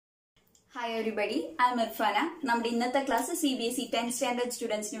Hi everybody, I am Irfana. നമ്മുടെ ഇന്നത്തെ class CBSE 10th standard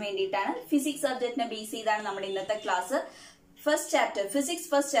സ്റ്റുഡൻസിന് വേണ്ടിയിട്ടാണ്. ഫിസിക്സ് സബ്ജക്റ്റിനെ ബേസ് ചെയ്താണ് നമ്മുടെ ഇന്നത്തെ class. First chapter physics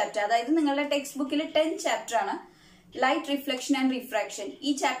first chapter, അതായത് നിങ്ങളുടെ ടെക്സ്റ്റ് ബുക്കിൽ 10th ചാപ്റ്റർ ആണ് ലൈറ്റ് റിഫ്ലക്ഷൻ ആൻഡ് റിഫ്രാക്ഷൻ.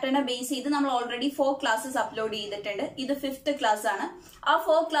 ഈ ചാപ്റ്ററിനെ ബേസ് ചെയ്ത് നമ്മൾ ഓൾറെഡി 4 ക്ലാസ്സസ് അപ്ലോഡ് ചെയ്തിട്ടുണ്ട്. ഇത് 5th ക്ലാസ് ആണ്. ആ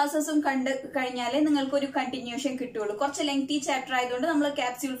 4 ക്ലാസ്സസും കണ്ട് കഴിഞ്ഞാലേ നിങ്ങൾക്ക് ഒരു കണ്ടിന്യൂഷൻ കിട്ടുള്ളൂ. കുറച്ച് ലെങ്തി ചാപ്റ്റർ ആയതുകൊണ്ട് നമ്മൾ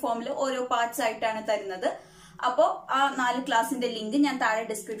ക്യാപ്സ്യൂൾ ഫോമിൽ ഓരോ പാർട്സ് ആയിട്ടാണ് തരുന്നത്. അപ്പോൾ ആ 4 ക്ലാസിന്റെ ലിങ്ക് ഞാൻ താഴെ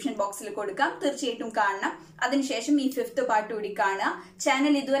ഡിസ്ക്രിപ്ഷൻ ബോക്സിൽ കൊടുക്കാം. തീർച്ചയായിട്ടും കാണണം. അതിനുശേഷം ഈ 5th പാർട്ട് കൂടി കാണുക.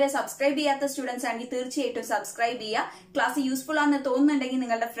 ചാനൽ ഇതുവരെ സബ്സ്ക്രൈബ് ചെയ്യാത്ത സ്റ്റുഡൻസ് ആണെങ്കിൽ തീർച്ചയായിട്ടും സബ്സ്ക്രൈബ് ചെയ്യുക. ക്ലാസ് യൂസ്ഫുൾ ആണെന്ന് തോന്നുന്നുണ്ടെങ്കിൽ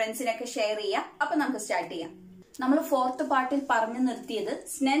നിങ്ങളുടെ ഫ്രണ്ട്സിനൊക്കെ ഷെയർ ചെയ്യുക. അപ്പൊ നമുക്ക് സ്റ്റാർട്ട് ചെയ്യാം. നമ്മൾ 4th പാർട്ടിൽ പറഞ്ഞു നിർത്തിയത്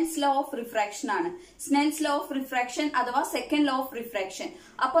സ്നെൽസ് ലോ ഓഫ് റിഫ്രാക്ഷൻ ആണ്. സ്നെൽസ് ലോ ഓഫ് റിഫ്രാക്ഷൻ അഥവാ സെക്കൻഡ് ലോ ഓഫ് റിഫ്രാക്ഷൻ.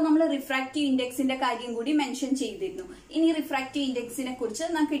 അപ്പൊ നമ്മൾ റിഫ്രാക്റ്റീവ് ഇൻഡെക്സിന്റെ കാര്യം കൂടി മെൻഷൻ ചെയ്തിരുന്നു. ഇനി റിഫ്രാക്റ്റീവ് ഇൻഡെക്സിനെ കുറിച്ച്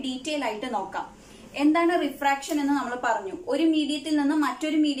നമുക്ക് ഡീറ്റെയിൽ ആയിട്ട് നോക്കാം. എന്താണ് റിഫ്രാക്ഷൻ എന്ന് നമ്മൾ പറഞ്ഞു. ഒരു മീഡിയത്തിൽ നിന്ന്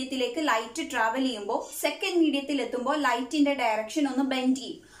മറ്റൊരു മീഡിയത്തിലേക്ക് ലൈറ്റ് ട്രാവൽ ചെയ്യുമ്പോൾ സെക്കൻഡ് മീഡിയത്തിൽ എത്തുമ്പോൾ ലൈറ്റിന്റെ ഡയറക്ഷൻ ഒന്ന് ബെൻഡ്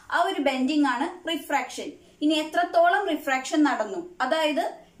ചെയ്യും. ആ ഒരു ബെൻഡിങ് ആണ് റിഫ്രാക്ഷൻ. ഇനി എത്രത്തോളം റിഫ്രാക്ഷൻ നടന്നു, അതായത്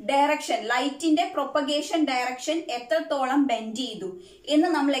ഡയറക്ഷൻ, ലൈറ്റിന്റെ പ്രൊപ്പഗേഷൻ ഡയറക്ഷൻ എത്രത്തോളം ബെൻഡ് ചെയ്തു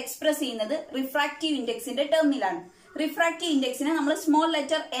എന്ന് നമ്മൾ എക്സ്പ്രസ് ചെയ്യുന്നത് റിഫ്രാക്റ്റീവ് ഇൻഡെക്സിന്റെ ടേമിലാണ്. റിഫ്രാക്റ്റീവ് ഇൻഡെക്സിനെ നമ്മൾ സ്മോൾ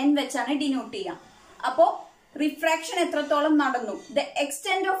ലെറ്റർ n വെച്ചാണ് ഡിനോട്ട് ചെയ്യുക. അപ്പോ റിഫ്രാക്ഷൻ എത്രത്തോളം നടന്നു, ദ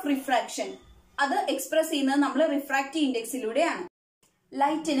എക്സ്റ്റെന്റ് ഓഫ് റിഫ്രാക്ഷൻ, അത് എക്സ്പ്രസ് ചെയ്യുന്നത് നമ്മൾ റിഫ്രാക്റ്റീവ് ഇൻഡെക്സിലൂടെയാണ്.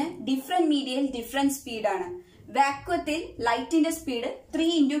 ലൈറ്റിന് ഡിഫറെന്റ് മീഡിയയിൽ ഡിഫറെന്റ് സ്പീഡാണ്. വാക്വത്തിൽ ലൈറ്റിന്റെ സ്പീഡ് 3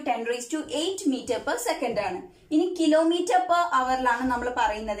 × 10⁸ മീറ്റർ/സെക്കൻഡ് ആണ്. ഇനി കിലോമീറ്റർ പെർ അവറിലാണ് നമ്മൾ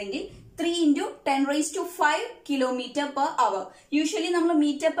പറയുന്നതെങ്കിൽ 3 × 10⁵ km/h. യൂഷ്വലി നമ്മൾ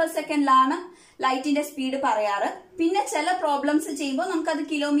മീറ്റർ/സെക്കൻഡിലാണ് ലൈറ്റിന്റെ സ്പീഡ് പറയാറ്. പിന്നെ ചില പ്രോബ്ലംസ് ചെയ്യുമ്പോൾ നമുക്കത്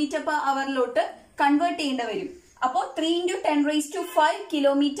km/h കൺവേർട്ട് ചെയ്യേണ്ടി വരും. അപ്പോൾ 3 × 10⁵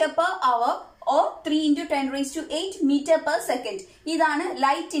 km/h or 3 × 10⁸ മീറ്റർ/സെക്കൻഡ്. ഇതാണ്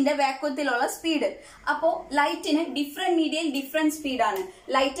ലൈറ്റിന്റെ വാക്വത്തിലുള്ള സ്പീഡ്. അപ്പോ ലൈറ്റിന് ഡിഫറെന്റ് മീഡിയയിൽ ഡിഫറെന്റ് സ്പീഡാണ്.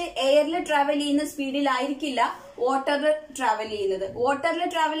 ലൈറ്റ് എയറിൽ ട്രാവൽ ചെയ്യുന്ന സ്പീഡിലായിരിക്കില്ല വാട്ടറിൽ ട്രാവൽ ചെയ്യുന്നത്. വാട്ടറിൽ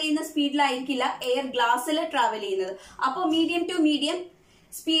ട്രാവൽ ചെയ്യുന്ന സ്പീഡിലായിരിക്കില്ല എയർ ഗ്ലാസ്സിൽ ട്രാവൽ ചെയ്യുന്നത്. അപ്പോൾ medium to medium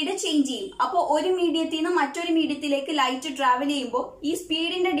speed change ചെയ്യും. അപ്പോൾ ഒരു മീഡിയത്തിൽ നിന്ന് മറ്റൊരു മീഡിയത്തിലേക്ക് ലൈറ്റ് ട്രാവൽ ചെയ്യുമ്പോൾ ഈ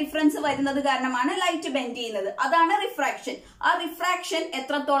സ്പീഡിന്റെ ഡിഫറൻസ് വരുന്നത് കാരണമാണ് ലൈറ്റ് ബെൻഡ് ചെയ്യുന്നത്. അതാണ് റിഫ്രാക്ഷൻ. ആ റിഫ്രാക്ഷൻ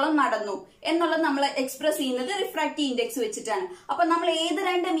എത്രത്തോളം നടന്നു എന്നുള്ളത് നമ്മൾ എക്സ്പ്രസ് ചെയ്യുന്നത് റിഫ്രാക്റ്റീവ് ഇൻഡെക്സ് വെച്ചിട്ടാണ്. അപ്പൊ നമ്മൾ ഏത്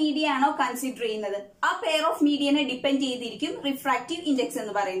 2 മീഡിയ ആണോ കൺസിഡർ ചെയ്യുന്നത് ആ പെയർ ഓഫ് മീഡിയനെ ഡിപ്പെൻഡ് ചെയ്തിരിക്കും റിഫ്രാക്റ്റീവ് ഇൻഡെക്സ്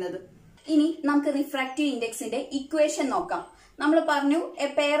എന്ന് പറയുന്നത്. ഇനി നമുക്ക് റിഫ്രാക്റ്റീവ് ഇൻഡെക്സിന്റെ ഇക്വേഷൻ നോക്കാം. നമ്മൾ പറഞ്ഞു എ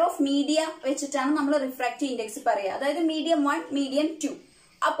പെയർ ഓഫ് മീഡിയ വെച്ചിട്ടാണ് നമ്മൾ റിഫ്രാക്റ്റീവ് ഇൻഡെക്സ് പറയുക, അതായത് മീഡിയം 1 മീഡിയം 2.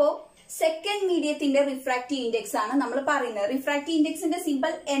 അപ്പോ സെക്കൻഡ് മീഡിയത്തിന്റെ റിഫ്രാക്റ്റീവ് ഇൻഡെക്സ് ആണ് നമ്മൾ പറയുന്നത്. റിഫ്രാക്റ്റീവ് ഇൻഡെക്സിന്റെ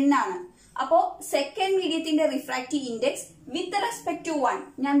സിമ്പിൾ n ആണ്. അപ്പോ സെക്കൻഡ് മീഡിയത്തിന്റെ refractive index with respect to 1,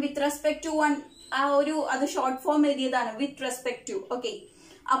 ഞാൻ വിത്ത് റെസ്പെക്ട് ടു 1 അത് ഷോർട്ട് ഫോം എഴുതിയതാണ്, വിത്ത് റെസ്പെക്ട് ടു. ഓക്കെ,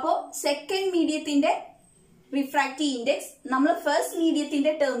 അപ്പോ സെക്കൻഡ് മീഡിയത്തിന്റെ റിഫ്രാക്റ്റീവ് ഇൻഡെക്സ് നമ്മൾ ഫസ്റ്റ്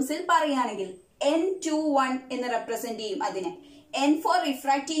മീഡിയത്തിന്റെ ടേംസിൽ പറയുകയാണെങ്കിൽ n21 എന്ന് റെപ്രസെന്റ് ചെയ്യും. അതിനെ n four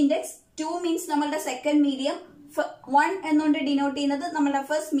refractive index, 2 means നമ്മളുടെ സെക്കൻഡ് മീഡിയം, 1 എന്നുകൊണ്ട് ഡിനോട്ട് ചെയ്യുന്നത് നമ്മുടെ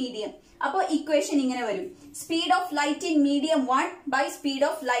ഫസ്റ്റ് മീഡിയം. അപ്പോ ഇക്വേഷൻ ഇങ്ങനെ വരും: speed of light in medium 1 by speed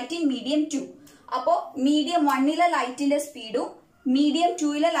of light in medium 2. അപ്പോ മീഡിയം 1ലെ ലൈറ്റിന്റെ സ്പീഡും മീഡിയം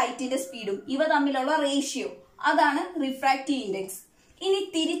 2ലെ ലൈറ്റിന്റെ സ്പീഡും ഇവ തമ്മിലുള്ള റേഷ്യോ, അതാണ് റിഫ്രാക്റ്റീവ് ഇൻഡെക്സ്. ഇനി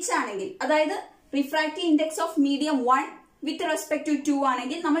തിരിച്ചാണെങ്കിൽ, അതായത് refractive index of medium 1 with respect to 2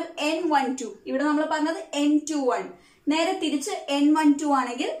 ആണെങ്കിൽ നമ്മൾ n12, ഇവിടെ നമ്മൾ പറഞ്ഞത് n21. നേരെ തിരിച്ച് n12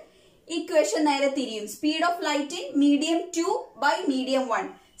 ആണെങ്കിൽ ഇക്വേഷൻ നേരെ തിരിയും. Speed of light in medium 2 by medium 1.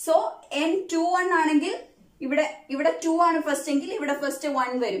 So n21 ആണെങ്കിൽ ഇവിടെ 2 ആണ് ഫസ്റ്റ് എങ്കിൽ ഇവിടെ ഫസ്റ്റ്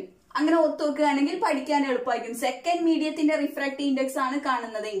 1 വരും. അങ്ങനെ ഒത്തു നോക്കുകയാണെങ്കിൽ പഠിക്കാൻ എളുപ്പമായിരിക്കും. സെക്കൻഡ് മീഡിയത്തിന്റെ റിഫ്രാക്റ്റീവ് ഇൻഡെക്സ് ആണ്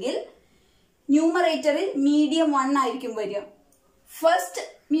കാണുന്നതെങ്കിൽ ന്യൂമറേറ്ററിൽ മീഡിയം 1 ആയിരിക്കും വരിക. ഫസ്റ്റ്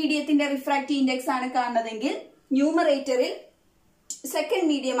മീഡിയത്തിന്റെ റിഫ്രാക്റ്റീവ് ഇൻഡെക്സ് ആണ് കാണുന്നതെങ്കിൽ ന്യൂമറേറ്ററിൽ സെക്കൻഡ്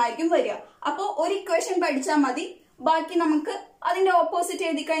മീഡിയം ആയിരിക്കും വരിക. അപ്പോ ഒരു ഇക്വേഷൻ പഠിച്ചാൽ മതി, ബാക്കി നമുക്ക് അതിന്റെ ഓപ്പോസിറ്റ്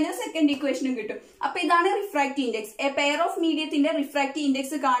എഴുതി കഴിഞ്ഞാൽ സെക്കൻഡ് ഇക്വേഷനും കിട്ടും. അപ്പൊ ഇതാണ് refractive index. A pair of മീഡിയത്തിന്റെ റിഫ്രാക്റ്റീവ്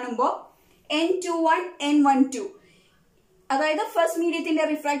ഇൻഡെക്സ് കാണുമ്പോൾ n21 n12, അതായത് ഫസ്റ്റ് മീഡിയത്തിന്റെ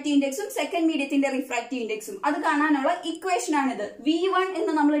റിഫ്രാക്റ്റീവ് ഇൻഡെക്സും സെക്കൻഡ് മീഡിയത്തിന്റെ റിഫ്രാക്റ്റീവ് ഇൻഡെക്സും അത് കാണാനുള്ള ഇക്വേഷൻ ആണിത്. v1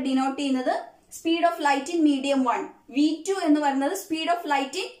 എന്ന് നമ്മൾ ഡിനോട്ട് ചെയ്യുന്നത് speed of light in medium 1, v2 എന്ന് പറയുന്നത് speed of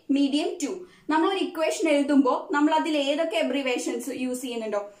light in medium 2. നമ്മൾ ഒരു ഇക്വേഷൻ എഴുതുമ്പോൾ നമ്മൾ അതിൽ ഏതൊക്കെ എബ്രിവേഷൻസ് യൂസ്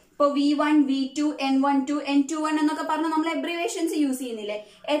ചെയ്യുന്നുണ്ടോ, ഇപ്പൊ v1 v2 n12 n21 എന്നൊക്കെ പറഞ്ഞ നമ്മൾ എബ്രിവേഷൻസ് യൂസ് ചെയ്യുന്നില്ലേ,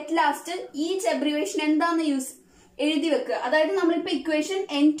 അറ്റ് ലാസ്റ്റ് ഈച്ച് എബ്രിവേഷൻ എന്താന്ന് എഴുതി വെക്കുക. അതായത് നമ്മളിപ്പോ ഇക്വേഷൻ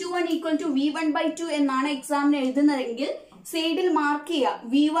n21 = v1/2 എന്നാണ് എക്സാമിന് എഴുതുന്നതെങ്കിൽ സൈഡിൽ മാർക്ക് ചെയ്യുക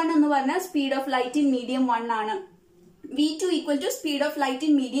v1 എന്ന് പറഞ്ഞാൽ speed of light in medium 1 ആണ്, v2 equal to speed of light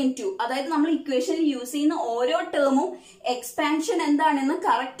in medium 2. അതായത് നമ്മൾ ഇക്വേഷനിൽ യൂസ് ചെയ്യുന്ന ഓരോ ടേമും എക്സ്പാൻഷൻ എന്താണെന്ന്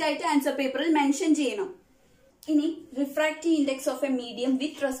കറക്റ്റ് ആയിട്ട് ആൻസർ പേപ്പറിൽ മെൻഷൻ ചെയ്യണം. ഇനി refractive index of A medium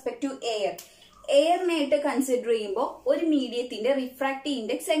with respect to air. എയറിനായിട്ട് consider ചെയ്യുമ്പോൾ ഒരു മീഡിയത്തിന്റെ റിഫ്രാക്റ്റീവ്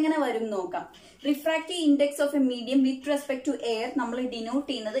ഇൻഡെക്സ് എങ്ങനെ വരും നോക്കാം. Refractive index of A medium with respect to air നമ്മൾ ഡിനോട്ട്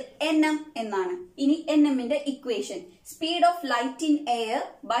ചെയ്യുന്നത് NM എന്നാണ്. ഇനി NMന്റെ equation speed of light in air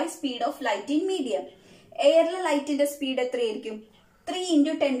by speed of light in medium. എയറിലെ ലൈറ്റിന്റെ സ്പീഡ് എത്രയായിരിക്കും? 3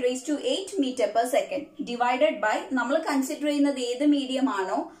 × 10⁸ metre per second divided by നമ്മൾ കൺസിഡർ ചെയ്യുന്നത് ഏത് മീഡിയം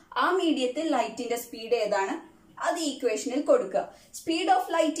ആണോ ആ മീഡിയത്തിൽ ലൈറ്റിന്റെ സ്പീഡ് ഏതാണ് അത് ഇക്വേഷനിൽ കൊടുക്കുക. സ്പീഡ്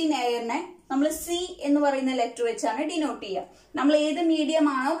ഓഫ് ലൈറ്റ് ഇൻ എയറിനെ നമ്മൾ C എന്ന് പറയുന്ന ലെറ്റർ വെച്ചാണ് ഡിനോട്ട് ചെയ്യുക. നമ്മൾ ഏത് മീഡിയം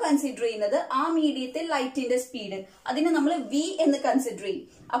ആണോ കൺസിഡർ ചെയ്യുന്നത് ആ മീഡിയത്തിൽ ലൈറ്റിന്റെ സ്പീഡ് അതിന് നമ്മൾ V എന്ന് കൺസിഡർ ചെയ്യും.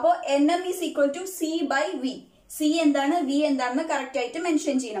 അപ്പോൾ NM is equal to C/V. C എന്താണ് V എന്താണെന്ന് കറക്റ്റ് ആയിട്ട്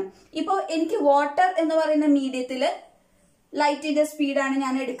മെൻഷൻ ചെയ്യണം. ഇപ്പോ എനിക്ക് വാട്ടർ എന്ന് പറയുന്ന മീഡിയത്തില് ലൈറ്റിന്റെ സ്പീഡാണ്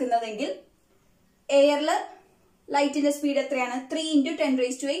ഞാൻ എടുക്കുന്നതെങ്കിൽ എയറില് ലൈറ്റിന്റെ സ്പീഡ് എത്രയാണ്? 3 ×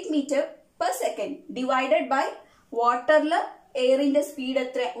 10⁸ metre per second divided by വാട്ടറില് എയറിന്റെ speed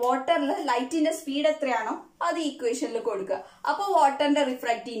എത്ര, വാട്ടറില് ലൈറ്റിന്റെ സ്പീഡ് എത്രയാണോ അത് ഇക്വേഷനിൽ കൊടുക്കുക. അപ്പോൾ വാട്ടറിന്റെ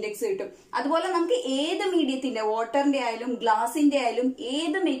റിഫ്രാക്റ്റീവ് ഇൻഡെക്സ് കിട്ടും. അതുപോലെ നമുക്ക് ഏത് മീഡിയത്തിന്റെ, വാട്ടറിന്റെ ആയാലും ഗ്ലാസിന്റെ ആയാലും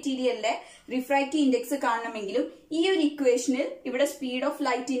ഏത് മെറ്റീരിയലിന്റെ റിഫ്രാക്റ്റീവ് ഇൻഡെക്സ് കാണണമെങ്കിലും ഈ ഒരു ഇക്വേഷനിൽ ഇവിടെ സ്പീഡ് ഓഫ്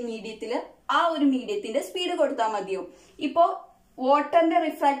ലൈറ്റ് ഇൻ മീഡിയത്തില് ആ ഒരു മീഡിയത്തിന്റെ സ്പീഡ് കൊടുത്താൽ മതിയോ. ഇപ്പോ വാട്ടറിന്റെ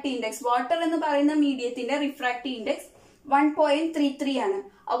റിഫ്രാക്റ്റീവ് ഇൻഡെക്സ്, വാട്ടർ എന്ന് പറയുന്ന മീഡിയത്തിന്റെ റിഫ്രാക്റ്റീവ് ഇൻഡെക്സ് 1.33 ആണ്.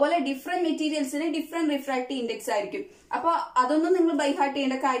 അതുപോലെ ഡിഫറെന്റ് മെറ്റീരിയൽസിന് ഡിഫറെന്റ് റിഫ്രാക്റ്റീവ് ഇൻഡെക്സ് ആയിരിക്കും. അപ്പൊ അതൊന്നും നിങ്ങൾ ബൈ ഹാർട്ട്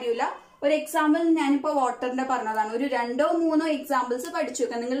ചെയ്യേണ്ട കാര്യമില്ല. ഒരു എക്സാമ്പിൾ ഞാനിപ്പോ വാട്ടറിന്റെ പറഞ്ഞതാണ്. ഒരു 2 or 3 എക്സാമ്പിൾസ് പഠിച്ചു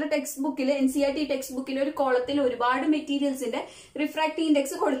വെക്കാം. നിങ്ങളുടെ ടെക്സ്റ്റ് ബുക്കിൽ, NCERT ടെക്സ്റ്റ് ബുക്കിൽ ഒരു കോളത്തിൽ ഒരുപാട് മെറ്റീരിയൽസിന്റെ റിഫ്രാക്റ്റീവ്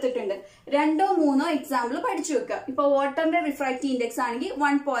ഇൻഡെക്സ് കൊടുത്തിട്ടുണ്ട്. 2 or 3 എക്സാമ്പിൾ പഠിച്ചു വെക്കുക. ഇപ്പൊ വാട്ടറിന്റെ റിഫ്രാക്റ്റീവ് ഇൻഡെക്സ് ആണെങ്കിൽ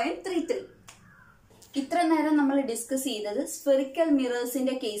 1.33. ഇത്ര നേരം നമ്മൾ ഡിസ്കസ് ചെയ്തത് സ്ഫെറിക്കൽ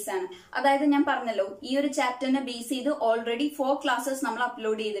മിറേഴ്സിന്റെ കേസാണ്. അതായത് ഞാൻ പറഞ്ഞല്ലോ ഈ ഒരു ചാപ്റ്ററിനെ ബേസ് ചെയ്ത് ഓൾറെഡി 4 ക്ലാസ്സസ് നമ്മൾ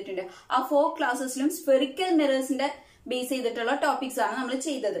അപ്ലോഡ് ചെയ്തിട്ടുണ്ട്. ആ 4 ക്ലാസ്സസിലും സ്ഫെറിക്കൽ മിറേഴ്സിന്റെ ബേസ് ചെയ്തിട്ടുള്ള ടോപ്പിക്സ് ആണ് നമ്മൾ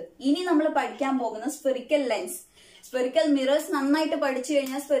ചെയ്തത്. ഇനി നമ്മൾ പഠിക്കാൻ പോകുന്ന സ്ഫെറിക്കൽ ലെൻസ്. സ്ഫെറിക്കൽ മിറേഴ്സ് നന്നായിട്ട് പഠിച്ചു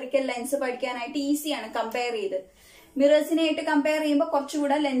കഴിഞ്ഞാൽ സ്ഫെറിക്കൽ ലെൻസ് പഠിക്കാനായിട്ട് ഈസിയാണ് കമ്പയർ ചെയ്ത്. മിറേഴ്സിനായിട്ട് കമ്പയർ ചെയ്യുമ്പോൾ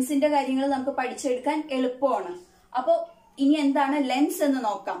കുറച്ചുകൂടെ ലെൻസിന്റെ കാര്യങ്ങൾ നമുക്ക് പഠിച്ചെടുക്കാൻ എളുപ്പമാണ്. അപ്പോൾ ഇനി എന്താണ് ലെൻസ് എന്ന്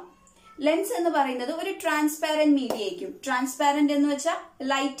നോക്കാം. ലെൻസ് എന്ന് പറയുന്നത് ഒരു ട്രാൻസ്പാരന്റ് മീഡിയ ആയിരിക്കും. ട്രാൻസ്പാരന്റ് എന്ന് വെച്ചാൽ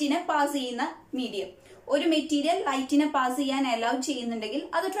ലൈറ്റിനെ പാസ് ചെയ്യുന്ന മീഡിയം. ഒരു മെറ്റീരിയൽ ലൈറ്റിനെ പാസ് ചെയ്യാൻ അലൗ ചെയ്യുന്നുണ്ടെങ്കിൽ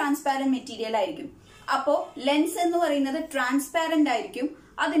അത് ട്രാൻസ്പാരന്റ് മെറ്റീരിയൽ ആയിരിക്കും. അപ്പോ ലെൻസ് എന്ന് പറയുന്നത് ട്രാൻസ്പാരന്റ് ആയിരിക്കും.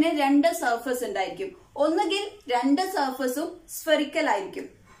 അതിന് 2 സർഫസ് ഉണ്ടായിരിക്കും. ഒന്നുകിൽ 2 സർഫസും സ്ഫെറിക്കൽ ആയിരിക്കും,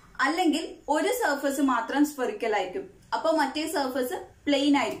 അല്ലെങ്കിൽ ഒരു സർഫസ് മാത്രം സ്ഫെറിക്കൽ ആയിരിക്കും. അപ്പൊ മറ്റേ സർഫസ്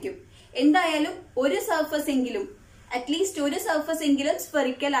പ്ലെയിൻ ആയിരിക്കും. എന്തായാലും ഒരു സർഫസ് എങ്കിലും, അറ്റ്ലീസ്റ്റ് ഒരു സർഫസ് എങ്കിലും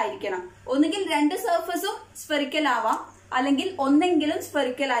സ്ഫെറിക്കൽ ആയിരിക്കണം. ഒന്നുകിൽ 2 സർഫസും സ്ഫെറിക്കൽ ആവാം, അല്ലെങ്കിൽ ഒന്നെങ്കിലും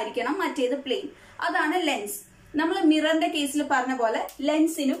സ്ഫെറിക്കൽ ആയിരിക്കണം, മറ്റേത് പ്ലെയിൻ. അതാണ് ലെൻസ്. നമ്മൾ മിററിന്റെ കേസിൽ പറഞ്ഞ പോലെ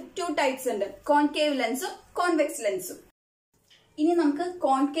ലെൻസിനും 2 ടൈപ്സ് ഉണ്ട്, കോൺകേവ് ലെൻസും കോൺവെക്സ് ലെൻസും. ഇനി നമുക്ക്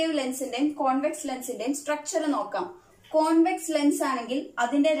കോൺകേവ് ലെൻസിന്റെയും കോൺവെക്സ് ലെൻസിന്റെയും സ്ട്രക്ചർ നോക്കാം. കോൺവെക്സ് ലെൻസ് ആണെങ്കിൽ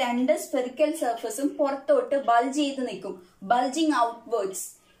അതിന്റെ 2 സ്ഫെറിക്കൽ സർഫസും പുറത്തോട്ട് ബൾജ് ചെയ്ത് നിൽക്കും, ബൾജിങ് ഔട്ട്വേർഡ്സ്.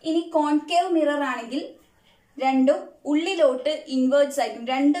 ഇനി കോൺകേവ് മിറർ ആണെങ്കിൽ 2 ഉള്ളിലോട്ട് ഇൻവേർട്സ് ആയിരിക്കും.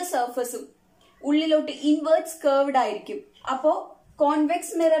 2 സർഫസും ഉള്ളിലോട്ട് ഇൻവേർട്സ് കർവ്ഡ് ആയിരിക്കും. അപ്പോ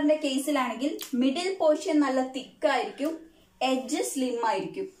കോൺവെക്സ് മിററിന്റെ കേസിലാണെങ്കിൽ മിഡിൽ പോർഷൻ നല്ല തിക്ക് ആയിരിക്കും, എഡ്ജ് സ്ലിം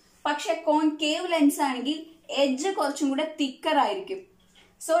ആയിരിക്കും. പക്ഷെ കോൺകേവ് ലെൻസ് ആണെങ്കിൽ എഡ്ജ് കുറച്ചും കൂടെ തിക്കർ ആയിരിക്കും.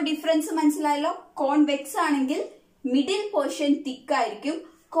 സോ ഡിഫറൻസ് മനസ്സിലായല്ലോ. കോൺവെക്സ് ആണെങ്കിൽ മിഡിൽ പോർഷൻ തിക്ക് ആയിരിക്കും,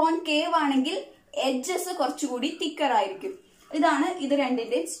 കോൺകേവ് ആണെങ്കിൽ എഡ്ജസ് കുറച്ചുകൂടി തിക്കർ ആയിരിക്കും. ഇതാണ് ഇത്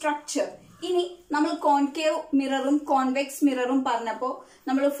രണ്ടിന്റെയും സ്ട്രക്ചർ. ഇനി നമ്മൾ കോൺകേവ് മിററും കോൺവെക്സ് മിററും പറഞ്ഞപ്പോ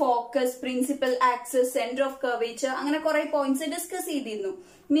നമ്മൾ focus, principal axis, centre of curvature അങ്ങനെ കുറെ പോയിന്റ്സ് ഡിസ്കസ് ചെയ്തിരുന്നു.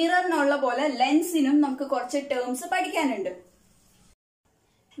 മിററിനുള്ള പോലെ ലെൻസിനും നമുക്ക് കുറച്ച് ടേംസ് പഠിക്കാനുണ്ട്.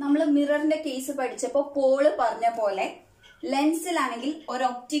 നമ്മൾ മിററിന്റെ കേസ് പഠിച്ചപ്പോ പോള് പറഞ്ഞ പോലെ ലെൻസിലാണെങ്കിൽ ഒരു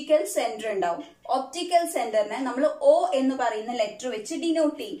ഒപ്റ്റിക്കൽ സെന്റർ ഉണ്ടാവും. ഒപ്റ്റിക്കൽ സെന്ററിനെ നമ്മൾ O എന്ന് പറയുന്ന ലെറ്റർ വെച്ച്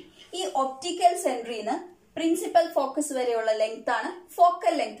ഡിനോട്ട് ചെയ്യും. ഈ ഒപ്റ്റിക്കൽ സെന്ററിൽ നിന്ന് പ്രിൻസിപ്പൽ ഫോക്കസ് വരെയുള്ള ലെങ്ത് ആണ്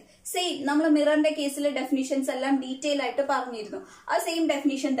ഫോക്കൽ ലെങ്ത്. സെയിം നമ്മൾ മിററിന്റെ കേസിലെ ഡെഫിനിഷൻസ് എല്ലാം ഡീറ്റെയിൽ ആയിട്ട് പറഞ്ഞിരുന്നു. ആ സെയിം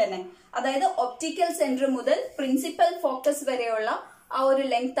ഡെഫിനിഷൻ തന്നെ. അതായത് ഒപ്റ്റിക്കൽ സെന്റർ മുതൽ പ്രിൻസിപ്പൽ ഫോക്കസ് വരെയുള്ള ആ ഒരു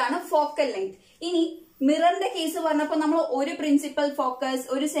ലെങ്ത് ആണ് ഫോക്കൽ ലെങ്ത്. ഇനി മിററിന്റെ കേസ് പറഞ്ഞപ്പോൾ നമ്മൾ ഒരു പ്രിൻസിപ്പൽ ഫോക്കസ്,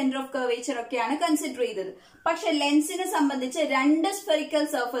 ഒരു സെന്റർ ഓഫ് കർവേച്ചർ ഒക്കെയാണ് കൺസിഡർ ചെയ്തത്. പക്ഷെ ലെൻസിനെ സംബന്ധിച്ച് 2 സ്ഫെറിക്കൽ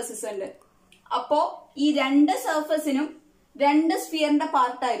സർഫസസ് ഉണ്ട്. അപ്പോ ഈ 2 സർഫസിനും 2 സ്ഫിയറിന്റെ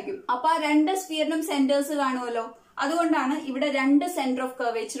പാർട്ടായിരിക്കും. അപ്പൊ ആ 2 സ്ഫിയറിനും സെന്റേഴ്സ് കാണുമല്ലോ. അതുകൊണ്ടാണ് ഇവിടെ 2 സെന്റർ ഓഫ്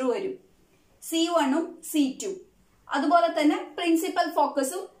കർവേച്ചർ വരും, C1 ഉം C2. അതുപോലെ തന്നെ പ്രിൻസിപ്പൽ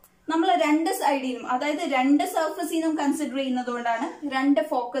ഫോക്കസും നമ്മൾ രണ്ട് സൈഡിലും അതായത് രണ്ട് സർഫസിനും കൺസിഡർ ചെയ്യുന്നതുകൊണ്ടാണ് രണ്ട്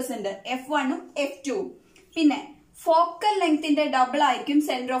ഫോക്കസ് ഉണ്ട്, F1 ഉം F2 ഉം. പിന്നെ ഫോക്കൽ ലെങ്ത്തിന്റെ ഡബിൾ ആയിരിക്കും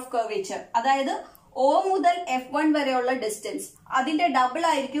സെന്റർ ഓഫ് കർവേച്ചർ. അതായത് O മുതൽ F1 വരെയുള്ള ഡിസ്റ്റൻസ് അതിന്റെ ഡബിൾ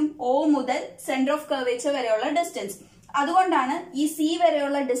ആയിരിക്കും O മുതൽ സെന്റർ ഓഫ് കർവേച്ചർ വരെയുള്ള ഡിസ്റ്റൻസ്. അതുകൊണ്ടാണ് ഈ C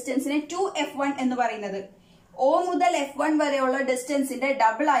വരെയുള്ള ഡിസ്റ്റൻസിനെ 2F1 എന്ന് പറയുന്നത്. O മുതൽ F1 വരെയുള്ള ഡിസ്റ്റൻസിന്റെ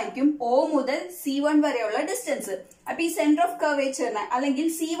ഡബിൾ ആയിരിക്കും O മുതൽ C1 വരെയുള്ള ഡിസ്റ്റൻസ്. അപ്പൊ ഈ സെന്റർ ഓഫ് കർവേച്ചറിന് അല്ലെങ്കിൽ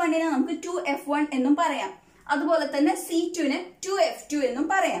C1നെ നമുക്ക് 2F1 എന്നും പറയാം. അതുപോലെ തന്നെ C2ന് 2F2 എന്നും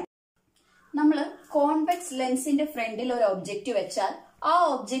പറയാം. നമ്മൾ കോൺവെക്സ് ലെൻസിന്റെ ഫ്രണ്ടിൽ ഒരു ഒബ്ജക്റ്റ് വെച്ചാൽ ആ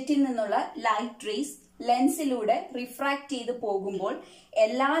ഒബ്ജക്റ്റിൽ നിന്നുള്ള ലൈറ്റ് റേസ് ലെൻസിലൂടെ റിഫ്രാക്ട് ചെയ്ത് പോകുമ്പോൾ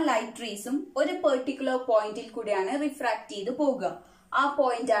എല്ലാ ലൈറ്റ് റേസും ഒരു പെർട്ടിക്കുലർ പോയിന്റിൽ കൂടെയാണ് റിഫ്രാക്ട് ചെയ്ത് പോകുക. ആ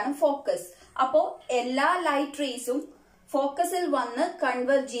പോയിന്റ് ആണ് ഫോക്കസ്. അപ്പോ എല്ലാ ലൈറ്റ് റേസും ഫോക്കസിൽ വന്ന്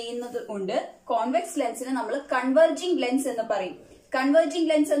കൺവെർജ് ചെയ്യുന്നത് കൊണ്ട് കോൺവെക്സ് ലെൻസിന് നമ്മൾ കൺവെർജിംഗ് ലെൻസ് എന്ന് പറയും. കൺവെർജിംഗ്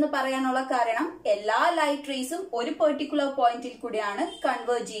ലെൻസ് എന്ന് പറയാനുള്ള കാരണം എല്ലാ ലൈറ്റ് റേസും ഒരു പെർട്ടിക്കുലർ പോയിന്റിൽ കൂടെയാണ്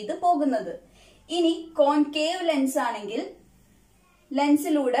കൺവെർജ് ചെയ്ത് പോകുന്നത്. ഇനി കോൺകേവ് ലെൻസ് ആണെങ്കിൽ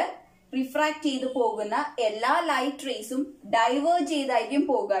ലെൻസിലൂടെ റിഫ്രാക്ട് ചെയ്ത് പോകുന്ന എല്ലാ ലൈറ്റ് റേസും ഡൈവേർജ് ചെയ്തായിരിക്കും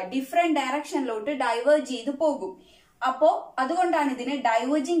പോകുക, ഡിഫറെന്റ് ഡയറക്ഷനിലോട്ട് ഡൈവേർജ് ചെയ്ത് പോകും. അപ്പോ അതുകൊണ്ടാണ് ഇതിനെ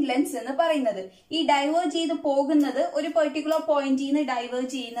ഡൈവേർജിംഗ് ലെൻസ് എന്ന് പറയുന്നത്. ഈ ഡൈവേർജ് ചെയ്ത് പോകുന്നത് ഒരു പെർട്ടിക്കുലർ പോയിന്റിൽ നിന്ന്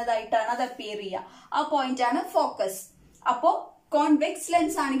ഡൈവേർജ് ചെയ്യുന്നതായിട്ടാണ് അത് അപ്പിയർ ചെയ്യുക. ആ പോയിന്റ് ആണ് ഫോക്കസ്. അപ്പോ കോൺവെക്സ്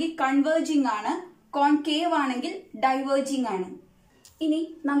ലെൻസ് ആണെങ്കിൽ കൺവേർജിംഗ് ആണ്, കോൺകേവ് ആണെങ്കിൽ ഡൈവേർജിംഗ് ആണ്. ഇനി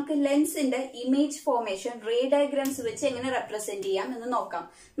നമുക്ക് ലെൻസിന്റെ ഇമേജ് ഫോർമേഷൻ റേ ഡയഗ്രാംസ് വെച്ച് എങ്ങനെ റെപ്രസെന്റ് ചെയ്യാം എന്ന് നോക്കാം.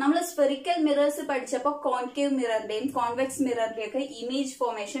 നമ്മൾ സ്ഫെറിക്കൽ മിറേഴ്സ് പഠിച്ചപ്പോൾ കോൺകേവ് മിററിന്റെയും കോൺവെക്സ് മിററിന്റെയും ഒക്കെ ഇമേജ്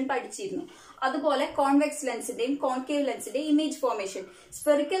ഫോർമേഷൻ പഠിച്ചിരുന്നു. അതുപോലെ convex ലെൻസിന്റെയും concave ലെൻസിന്റെയും image formation.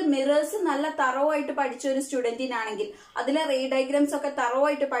 Spherical mirrors നല്ല തറവായിട്ട് പഠിച്ച ഒരു സ്റ്റുഡന്റിനാണെങ്കിൽ അതിലെ റേ ഡയഗ്രാംസ് ഒക്കെ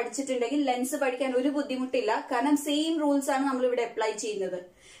തറവായിട്ട് പഠിച്ചിട്ടുണ്ടെങ്കിൽ ലെൻസ് പഠിക്കാൻ ഒരു ബുദ്ധിമുട്ടില്ല. കാരണം സെയിം റൂൾസ് ആണ് നമ്മൾ ഇവിടെ അപ്ലൈ ചെയ്യുന്നത്.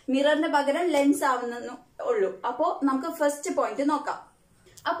 മിററിന് പകരം ലെൻസ് ആവുന്നേ ഉള്ളൂ. അപ്പോ നമുക്ക് ഫസ്റ്റ് പോയിന്റ് നോക്കാം.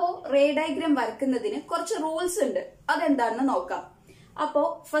 അപ്പോ റേ ഡയഗ്രാം വരയ്ക്കുന്നതിന് കുറച്ച് റൂൾസ് ഉണ്ട്, അതെന്താണെന്ന് നോക്കാം. അപ്പോ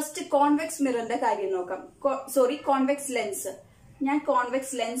ഫസ്റ്റ് കോൺവെക്സ് മിററിന്റെ കാര്യം നോക്കാം. Convex lens. ഞാൻ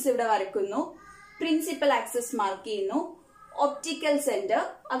കോൺവെക്സ് ലെൻസ് ഇവിടെ വരയ്ക്കുന്നു, പ്രിൻസിപ്പൽ ആക്സിസ് മാർക്ക് ചെയ്യുന്നു, ഒപ്റ്റിക്കൽ സെന്റർ,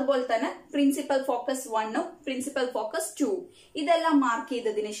 അതുപോലെ തന്നെ പ്രിൻസിപ്പൽ ഫോക്കസ് 1ഉം പ്രിൻസിപ്പൽ ഫോക്കസ് 2. ഇതെല്ലാം മാർക്ക്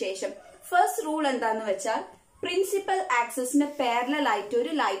ചെയ്തതിന് ശേഷം ഫസ്റ്റ് റൂൾ എന്താന്ന് വെച്ചാൽ പ്രിൻസിപ്പൽ ആക്സിസിന് പാരലൽ ആയിട്ട്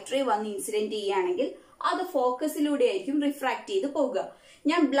ഒരു ലൈറ്റ് റേ വന്ന് ഇൻസിഡന്റ് ചെയ്യുകയാണെങ്കിൽ അത് ഫോക്കസിലൂടെ ആയിരിക്കും റിഫ്രാക്ട് ചെയ്ത് പോകുക.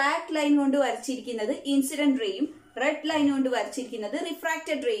 ഞാൻ ബ്ലാക്ക് ലൈൻ കൊണ്ട് വരച്ചിരിക്കുന്നത് ഇൻസിഡന്റ് റേയും റെഡ് ലൈൻ കൊണ്ട് വരച്ചിരിക്കുന്നത്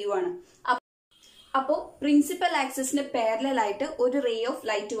റിഫ്രാക്റ്റഡ് റേയുമാണ്. അപ്പോ പ്രിൻസിപ്പൽ ആക്സിസിന് പാരലൽ ആയിട്ട് ഒരു റേ ഓഫ്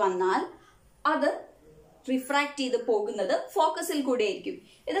ലൈറ്റ് വന്നാൽ അത് റിഫ്രാക്ട് ചെയ്ത് പോകുന്നത് ഫോക്കസിൽ കൂടെ ആയിരിക്കും.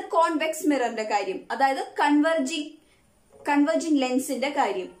 ഇത് കോൺവെക്സ് മിററിന്റെ കാര്യം, അതായത് കൺവെർജിംഗ് ലെൻസിന്റെ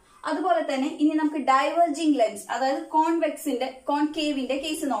കാര്യം. അതുപോലെ തന്നെ ഇനി നമുക്ക് ഡൈവേർജിംഗ് ലെൻസ്, അതായത് കോൺകേവിന്റെ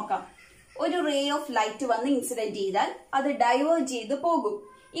കേസ് നോക്കാം. ഒരു റേ ഓഫ് ലൈറ്റ് വന്ന് ഇൻസിഡന്റ് ചെയ്താൽ അത് ഡൈവേർജ് ചെയ്ത് പോകും.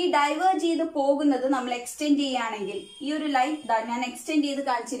 ഈ ഡൈവേർജ് ചെയ്ത് പോകുന്നത് നമ്മൾ എക്സ്റ്റെൻഡ് ചെയ്യുകയാണെങ്കിൽ, ഈ ഒരു ലൈൻ ഞാൻ എക്സ്റ്റെൻഡ് ചെയ്ത്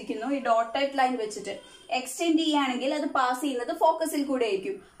കാണിച്ചിരിക്കുന്നു, ഈ ഡോട്ടഡ് ലൈൻ വെച്ചിട്ട് എക്സ്റ്റെൻഡ് ചെയ്യുകയാണെങ്കിൽ അത് പാസ് ചെയ്യുന്നത് ഫോക്കസിൽ കൂടെ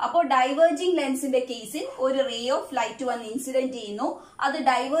ആയിരിക്കും. അപ്പോൾ ഡൈവേർജിംഗ് ലെൻസിന്റെ കേസിൽ ഒരു റേ ഓഫ് ലൈറ്റ് വന്ന് ഇൻസിഡന്റ് ചെയ്യുന്നു, അത്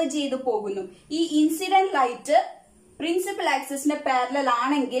ഡൈവേർജ് ചെയ്ത് പോകുന്നു. ഈ ഇൻസിഡന്റ് ലൈറ്റ് പ്രിൻസിപ്പൽ ആക്സിസിന് പാരലൽ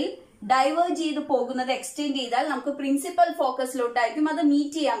ആണെങ്കിൽ ഡൈവേർജ് ചെയ്ത് പോകുന്നത് എക്സ്റ്റെൻഡ് ചെയ്താൽ നമുക്ക് പ്രിൻസിപ്പൽ ഫോക്കസിലോട്ടായിരിക്കും അത്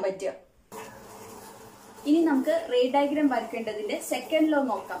മീറ്റ് ചെയ്യാൻ പറ്റുക. ഇനി നമുക്ക് റേ ഡയഗ്രാം വരയ്ക്കേണ്ടതിന്റെ സെക്കൻഡ് ലോ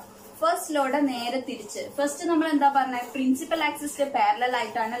നോക്കാം. ഫസ്റ്റ് ലോയുടെ നേരെ തിരിച്ച്. ഫസ്റ്റ് നമ്മൾ എന്താ പറഞ്ഞത്, പ്രിൻസിപ്പൽ ആക്സിസിന്റെ പാരലൽ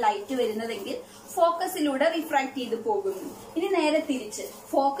ആയിട്ടാണ് ലൈറ്റ് വരുന്നതെങ്കിൽ ഫോക്കസിലൂടെ റിഫ്രാക്ട് ചെയ്ത് പോകുന്നു. ഇനി നേരെ തിരിച്ച്,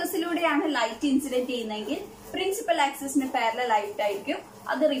 ഫോക്കസിലൂടെയാണ് ലൈറ്റ് ഇൻസിഡന്റ് ചെയ്യുന്നതെങ്കിൽ പ്രിൻസിപ്പൽ ആക്സിസിന് പാരലൽ ആയിട്ടായിരിക്കും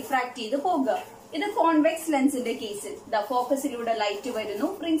അത് റിഫ്രാക്ട് ചെയ്ത് പോകുക. ഇത് കോൺവെക്സ് ലെൻസിന്റെ കേസിൽ ഫോക്കസിലൂടെ ലൈറ്റ് വരുന്നു,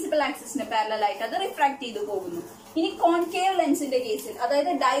 പ്രിൻസിപ്പൽ ആക്സിസിന് പാരലൽ ആയിട്ട് അത് റിഫ്രാക്ട് ചെയ്ത് പോകുന്നു. ഇനി കോൺകേവ് ലെൻസിന്റെ കേസിൽ,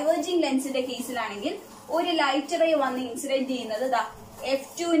 അതായത് ഡൈവേർജിംഗ് ലെൻസിന്റെ കേസിലാണെങ്കിൽ ഒരു ലൈറ്റ് റേ വന്ന് ഇൻസിഡന്റ് ചെയ്യുന്നത്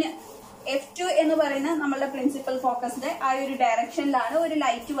F2 എന്ന് പറയുന്ന നമ്മളുടെ പ്രിൻസിപ്പൽ ഫോക്കസിന്റെ ആ ഒരു ഡയറക്ഷനിലാണ് ഒരു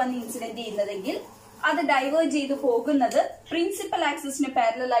ലൈറ്റ് വന്ന് ഇൻസിഡന്റ് ചെയ്യുന്നതെങ്കിൽ അത് ഡൈവേർജ് ചെയ്ത് പോകുന്നത് പ്രിൻസിപ്പൽ ആക്സിസിന്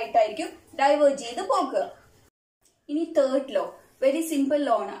പാരലൽ ആയിട്ടായിരിക്കും ഡൈവേർജ് ചെയ്ത് പോകുക. ഇനി third law very simple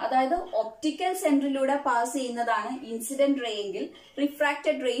law ആണ്. അതായത് ഒപ്റ്റിക്കൽ സെന്ററിലൂടെ പാസ് ചെയ്യുന്നതാണ് ഇൻസിഡന്റ് റേ എങ്കിൽ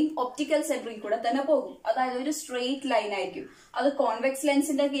റിഫ്രാക്റ്റഡ് റേയും ഒപ്റ്റിക്കൽ സെന്ററിൽ കൂടെ തന്നെ പോകും. അതായത് ഒരു സ്ട്രെയിറ്റ് ലൈൻ ആയിരിക്കും. അത് കോൺവെക്സ്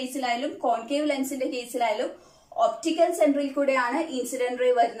ലെൻസിന്റെ കേസിലായാലും കോൺകേവ് ലെൻസിന്റെ കേസിലായാലും ഒപ്റ്റിക്കൽ സെന്ററിൽ കൂടെയാണ് ഇൻസിഡന്റ് റേ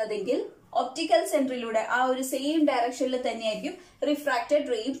വരുന്നതെങ്കിൽ ഒപ്റ്റിക്കൽ സെന്ററിലൂടെ ആ ഒരു സെയിം ഡയറക്ഷനിൽ തന്നെയായിരിക്കും റിഫ്രാക്റ്റഡ്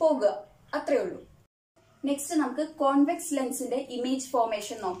റേയും പോകുക. അത്രേ ഉള്ളൂ. നെക്സ്റ്റ് നമുക്ക് കോൺവെക്സ് ലെൻസിന്റെ ഇമേജ്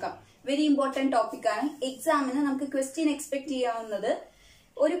ഫോർമേഷൻ നോക്കാം. വെരി ഇമ്പോർട്ടന്റ് ടോപ്പിക് ആണ്. എക്സാമിന് നമുക്ക് ക്വസ്റ്റ്യൻ എക്സ്പെക്ട് ചെയ്യാവുന്നത്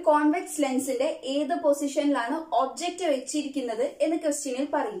ഒരു കോൺവെക്സ് ലെൻസിന്റെ ഏത് പൊസിഷനിലാണ് ഒബ്ജക്റ്റ് വെച്ചിരിക്കുന്നത് എന്ന് ക്വസ്റ്റ്യനിൽ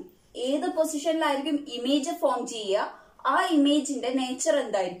പറയും. ഏത് പൊസിഷനിലായിരിക്കും ഇമേജ് ഫോം ചെയ്യുക, ആ ഇമേജിന്റെ നേച്ചർ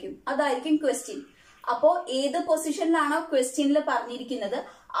എന്തായിരിക്കും, അതായിരിക്കും ക്വസ്റ്റ്യൻ. അപ്പോ ഏത് പൊസിഷനിലാണോ ക്വസ്റ്റ്യനിൽ പറഞ്ഞിരിക്കുന്നത്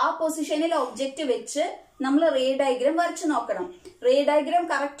ആ പൊസിഷനിൽ ഒബ്ജക്റ്റ് വെച്ച് നമ്മൾ റേ ഡയഗ്രാം വരച്ചു നോക്കണം. റേ ഡയഗ്രാം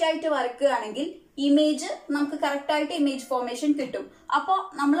കറക്റ്റ് ആയിട്ട് വരക്കുകയാണെങ്കിൽ ഇമേജ് നമുക്ക് കറക്റ്റ് ആയിട്ട് ഇമേജ് ഫോർമേഷൻ കിട്ടും. അപ്പോ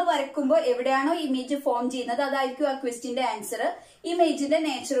നമ്മൾ വരയ്ക്കുമ്പോൾ എവിടെയാണോ ഇമേജ് ഫോം ചെയ്യുന്നത് അതായിരിക്കും ആ ക്വസ്റ്റ്യന്റെ ആൻസർ. ഇമേജിന്റെ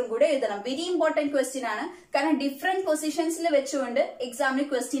നേച്ചറും കൂടെ എഴുതണം. വെരി ഇമ്പോർട്ടന്റ് ക്വസ്റ്റ്യൻ ആണ്. കാരണം ഡിഫറെന്റ് പൊസിഷൻസിൽ വെച്ചുകൊണ്ട് എക്സാമിന്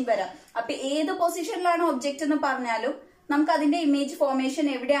ക്വസ്റ്റ്യൻ വരാം. അപ്പൊ ഏത് പൊസിഷനിലാണോ ഒബ്ജക്റ്റ് എന്ന് പറഞ്ഞാലും നമുക്ക് അതിന്റെ ഇമേജ് ഫോർമേഷൻ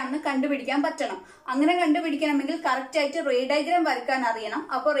എവിടെയാണെന്ന് കണ്ടുപിടിക്കാൻ പറ്റണം. അങ്ങനെ കണ്ടുപിടിക്കണമെങ്കിൽ കറക്റ്റ് ആയിട്ട് റേ ഡയഗ്രാം വരക്കാൻ അറിയണം.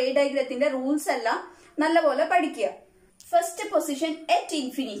 അപ്പൊ റേ ഡയഗ്രത്തിന്റെ റൂൾസ് എല്ലാം നല്ലപോലെ പഠിക്കുക. ഫസ്റ്റ് പൊസിഷൻ അറ്റ്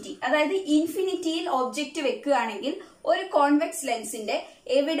ഇൻഫിനിറ്റി, അതായത് ഇൻഫിനിറ്റിയിൽ ഒബ്ജക്റ്റ് വെക്കുകയാണെങ്കിൽ ഒരു കോൺവെക്സ് ലെൻസിന്റെ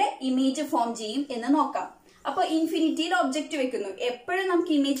എവിടെ ഇമേജ് ഫോം ചെയ്യും എന്ന് നോക്കാം. അപ്പൊ ഇൻഫിനിറ്റിയിൽ ഒബ്ജക്റ്റ് വെക്കുന്നു. എപ്പോഴും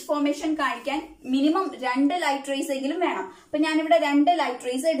നമുക്ക് ഇമേജ് ഫോർമേഷൻ കാണിക്കാൻ മിനിമം 2 ലൈറ്റ് റേസ് എങ്കിലും വേണം. അപ്പൊ ഞാനിവിടെ 2 ലൈറ്റ്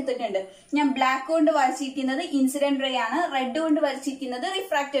റേസ് എടുത്തിട്ടുണ്ട്. ഞാൻ ബ്ലാക്ക് കൊണ്ട് വരച്ചിരിക്കുന്നത് ഇൻസിഡന്റ് റേ ആണ്, റെഡ് കൊണ്ട് വരച്ചിരിക്കുന്നത്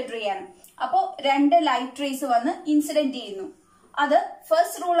റിഫ്രാക്റ്റഡ് റേ ആണ്. അപ്പോ 2 ലൈറ്റ് റേസ് വന്ന് ഇൻസിഡന്റ് ചെയ്യുന്നു. അത്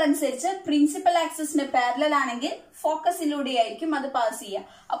ഫസ്റ്റ് റൂൾ അനുസരിച്ച് പ്രിൻസിപ്പൽ ആക്സിസിന് പാരലൽ ആണെങ്കിൽ ഫോക്കസിലൂടെ ആയിരിക്കും അത് പാസ്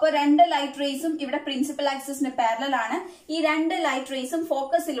ചെയ്യുക. അപ്പൊ 2 ലൈറ്റ് റേസും ഇവിടെ പ്രിൻസിപ്പൽ ആക്സിസിന് പാരലൽ ആണ്. ഈ 2 ലൈറ്റ് റേസും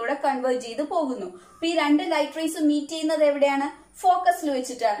ഫോക്കസിലൂടെ കൺവേർട്ട് ചെയ്ത് പോകുന്നു. അപ്പൊ ഈ 2 ലൈറ്റ് റേസും മീറ്റ് ചെയ്യുന്നത് എവിടെയാണ്? ഫോക്കസിൽ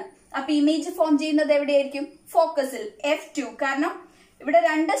വെച്ചിട്ടാണ്. അപ്പൊ ഇമേജ് ഫോം ചെയ്യുന്നത് എവിടെയായിരിക്കും? ഫോക്കസിൽ, F2. കാരണം ഇവിടെ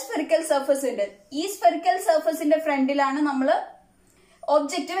 2 സ്ഫെറിക്കൽ സർഫസ് ഉണ്ട്. ഈ സ്ഫെറിക്കൽ സർഫസിന്റെ ഫ്രണ്ടിലാണ് നമ്മൾ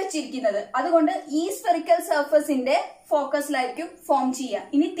ഒബ്ജക്റ്റ് വെച്ചിരിക്കുന്നത്. അതുകൊണ്ട് ഈ സ്ഫെറിക്കൽ സർഫസിന്റെ ഫോക്കസിലായിരിക്കും ഫോം ചെയ്യുക.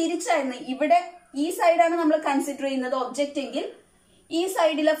 ഇനി തിരിച്ചായിരുന്നു, ഇവിടെ ഈ സൈഡാണ് നമ്മൾ കൺസിഡർ ചെയ്യുന്നത് ഒബ്ജക്റ്റ് എങ്കിൽ ഈ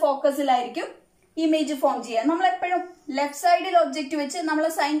സൈഡിലെ ഫോക്കസിലായിരിക്കും ഇമേജ് ഫോം ചെയ്യുക. നമ്മൾ എപ്പോഴും ലെഫ്റ്റ് സൈഡിൽ ഒബ്ജക്റ്റ് വെച്ച് നമ്മൾ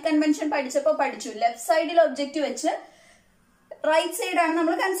സൈൻ കൺവെൻഷൻ പഠിച്ചപ്പോൾ പഠിച്ചു, ലെഫ്റ്റ് സൈഡിൽ ഒബ്ജക്റ്റ് വെച്ച് റൈറ്റ് സൈഡാണ്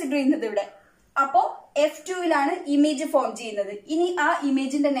നമ്മൾ കൺസിഡർ ചെയ്യുന്നത് ഇവിടെ. അപ്പോ F2ലാണ് ഇമേജ് ഫോം ചെയ്യുന്നത്. ഇനി ആ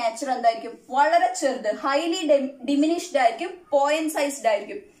ഇമേജിന്റെ നേച്ചർ എന്തായിരിക്കും? വളരെ ചെറുത്, ഹൈലി ഡിമിനിഷ്ഡ് ആയിരിക്കും, പോയിന്റ് സൈസ്ഡ്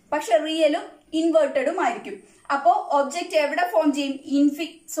ആയിരിക്കും. പക്ഷെ റിയലും ഇൻവേർട്ടഡും ആയിരിക്കും. അപ്പോ ഒബ്ജക്റ്റ് എവിടെ ഫോം ചെയ്യും?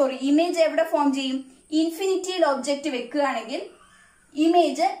 ഇമേജ് എവിടെ ഫോം ചെയ്യും? ഇൻഫിനിറ്റിയിൽ ഒബ്ജക്റ്റ് വെക്കുകയാണെങ്കിൽ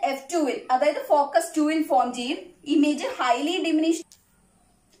ഇമേജ് F2ൽ, അതായത് ഫോക്കസ് 2ൽ ഫോം ചെയ്യും. ഇമേജ് ഹൈലി ഡിമിനിഷ്ഡ്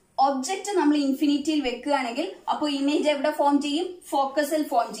ഒബ്ജക്റ്റ് നമ്മൾ ഇൻഫിനിറ്റിയിൽ വെക്കുകയാണെങ്കിൽ അപ്പോൾ ഇമേജ് എവിടെ ഫോം ചെയ്യും? ഫോക്കസിൽ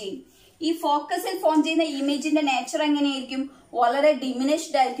ഫോം ചെയ്യും. ഈ ഫോക്കസിൽ ഫോം ചെയ്യുന്ന ഇമേജിന്റെ നേച്ചർ എങ്ങനെയായിരിക്കും? വളരെ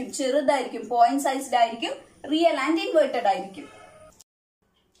ഡിമിനിഷ്ഡ് ആയിരിക്കും, ചെറുതായിരിക്കും, പോയിന്റ് സൈസ്ഡ് ആയിരിക്കും, റിയൽ ആൻഡ് ഇൻവേർട്ടഡ് ആയിരിക്കും.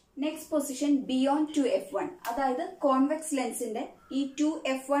 നെക്സ്റ്റ് പൊസിഷൻ ബിയോണ്ട് 2f1, അതായത് കോൺവെക്സ് ലെൻസിന്റെ ഈ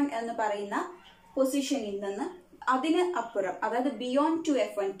 2f1 എന്ന് പറയുന്ന പൊസിഷനിൽ നിന്ന് അതിന് അപ്പുറം, അതായത് ബിയോണ്ട്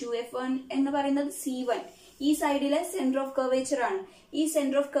 2f1 എന്ന് പറയുന്നത് C1, ഈ സൈഡിലെ സെന്റർ ഓഫ് കർവേച്ചർ ആണ്. ഈ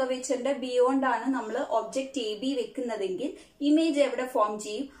സെന്റർ ഓഫ് കർവേച്ചറിന്റെ ബിയോണ്ട് ആണ് നമ്മൾ ഒബ്ജക്ട് AB വെക്കുന്നതെങ്കിൽ ഇമേജ് എവിടെ ഫോം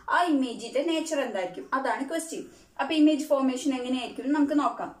ചെയ്യും? ആ ഇമേജിന്റെ നേച്ചർ എന്തായിരിക്കും? അതാണ് ക്വസ്റ്റ്യൻ. അപ്പൊ ഇമേജ് ഫോർമേഷൻ എങ്ങനെയായിരിക്കും നമുക്ക്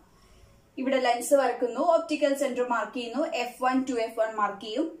നോക്കാം. ഇവിടെ ലെൻസ് വരക്കുന്നു, ഒപ്റ്റിക്കൽ സെന്റർ മാർക്ക് ചെയ്യുന്നു, F1 2f1 മാർക്ക്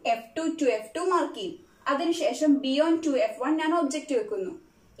ചെയ്യും, F2 2f2 മാർക്ക് ചെയ്യും. അതിനുശേഷം ബിയോണ്ട് 2f1 ഞാൻ ഒബ്ജക്ട് വെക്കുന്നു.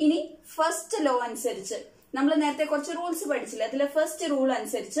 ഇനി ഫസ്റ്റ് ലോ അനുസരിച്ച് നമ്മൾ നേരത്തെ കുറച്ച് റൂൾസ് പഠിച്ചില്ല, അതിലെ ഫസ്റ്റ് റൂൾ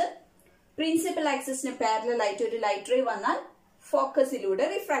അനുസരിച്ച് പ്രിൻസിപ്പൽ ആക്സിസിന് പാരലൽ ആയിട്ട് ഒരു ലൈറ്റ് റേ വന്നാൽ ഫോക്കസിലൂടെ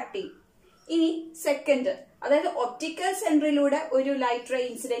റിഫ്രാക്ട് ചെയ്യും. ഇനി സെക്കൻഡ്, അതായത് ഒപ്റ്റിക്കൽ സെന്ററിലൂടെ ഒരു ലൈറ്റ് റേ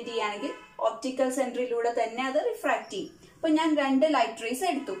ഇൻസിഡന്റ് ചെയ്യുകയാണെങ്കിൽ ഒപ്റ്റിക്കൽ സെന്ററിലൂടെ തന്നെ അത് റിഫ്രാക്ട് ചെയ്യും. അപ്പൊ ഞാൻ 2 ലൈറ്റ് റേസ്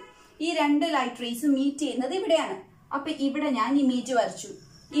എടുത്തു. ഈ 2 ലൈറ്റ് റേസ് മീറ്റ് ചെയ്യുന്നത് ഇവിടെയാണ്. അപ്പൊ ഇവിടെ ഞാൻ ഇമേജ് വരച്ചു.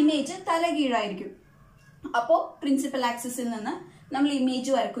 ഇമേജ് തലകീഴായിരിക്കും. അപ്പോ പ്രിൻസിപ്പൽ ആക്സിസിൽ നിന്ന് നമ്മൾ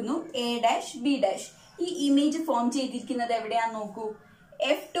ഇമേജ് വരക്കുന്നു, A', B'. ഈ ഇമേജ് ഫോം ചെയ്തിരിക്കുന്നത് എവിടെയാന്ന് നോക്കൂ,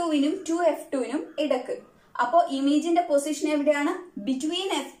 F2നും 2f2നും ഇടക്ക്. അപ്പോ ഇമേജിന്റെ പൊസിഷൻ എവിടെയാണ്? Between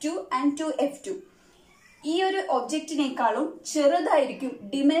F2 and 2f2. ഈ ഒരു ഒബ്ജക്റ്റിനേക്കാളും ചെറുതായിരിക്കും,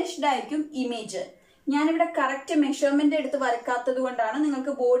 ഡിമിനിഷ്ഡ് ആയിരിക്കും ഇമേജ്. ഞാനിവിടെ കറക്റ്റ് മെഷർമെന്റ് എടുത്ത് വരക്കാത്തത് കൊണ്ടാണ്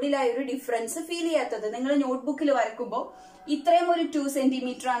നിങ്ങൾക്ക് ബോർഡിലായ ഒരു ഡിഫറൻസ് ഫീൽ ചെയ്യാത്തത്. നിങ്ങൾ നോട്ട്ബുക്കിൽ വരക്കുമ്പോൾ ഇത്രയും ഒരു 2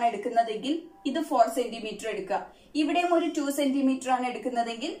 സെന്റിമീറ്റർ ആണ് എടുക്കുന്നതെങ്കിൽ ഇത് 4 സെന്റിമീറ്റർ എടുക്കുക. ഇവിടെയും ഒരു 2 സെന്റിമീറ്റർ ആണ്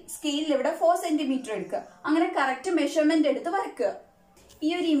എടുക്കുന്നതെങ്കിൽ സ്കെയിലിൽ ഇവിടെ 4 സെന്റിമീറ്റർ എടുക്കുക. അങ്ങനെ കറക്റ്റ് മെഷർമെന്റ് എടുത്ത് വരക്കുക.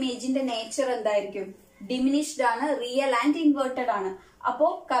 ഈ ഒരു ഇമേജിന്റെ നേച്ചർ എന്തായിരിക്കും? ഡിമിനിഷ്ഡ് ആണ്, റിയൽ ആൻഡ് ഇൻവേർട്ടഡ് ആണ്. അപ്പോ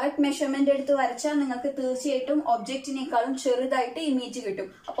കറക്റ്റ് മെഷർമെന്റ് എടുത്ത് വരച്ചാൽ നിങ്ങൾക്ക് തീർച്ചയായിട്ടും ഒബ്ജക്റ്റിനേക്കാളും ചെറുതായിട്ട് ഇമേജ് കിട്ടും.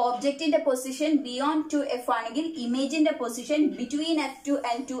 അപ്പൊ ഒബ്ജക്റ്റിന്റെ പൊസിഷൻ ബിയോണ്ട് 2f ആണെങ്കിൽ ഇമേജിന്റെ position between F2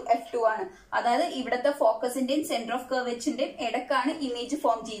 and 2f2 ആണ്. അതായത് ഇവിടത്തെ ഫോക്കസിന്റെയും സെന്റർ ഓഫ് കർവേച്ചറിന്റെയും ഇടക്കാണ് ഇമേജ്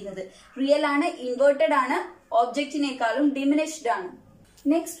ഫോം ചെയ്യുന്നത്. റിയൽ ആണ്, ഇൻവേർട്ടഡ് ആണ്, ഒബ്ജക്റ്റിനേക്കാളും ഡിമിനിഷ്ഡ് ആണ്.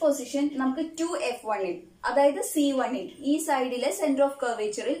 നെക്സ്റ്റ് പൊസിഷൻ നമുക്ക് 2f1ൽ, അതായത് C1ൽ ഈ സൈഡിലെ സെന്റർ ഓഫ്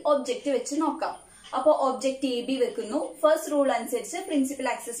കർവേച്ചറിൽ ഒബ്ജക്റ്റ് വെച്ച് നോക്കാം. അപ്പോൾ ഒബ്ജക്റ്റ് AB വെക്കുന്നു. ഫസ്റ്റ് റൂൾ അനുസരിച്ച് പ്രിൻസിപ്പൽ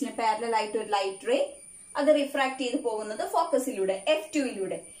ആക്സിസിന് പാരലൽ ആയിട്ട് ഒരു ലൈറ്റ് റേ, അത് റിഫ്രാക്ട് ചെയ്ത് പോകുന്നത് ഫോക്കസിലൂടെ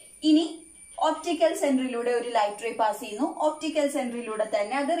F2യിലൂടെ. ഇനി ഒപ്റ്റിക്കൽ സെന്ററിലൂടെ ഒരു ലൈറ്റ് റേ പാസ് ചെയ്യുന്നു. ഒപ്റ്റിക്കൽ സെന്ററിലൂടെ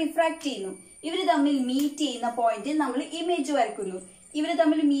തന്നെ അത് റിഫ്രാക്ട് ചെയ്യുന്നു. ഇവര് തമ്മിൽ മീറ്റ് ചെയ്യുന്ന പോയിന്റിൽ നമ്മൾ ഇമേജ് വരയ്ക്കുന്നു. ഇവര്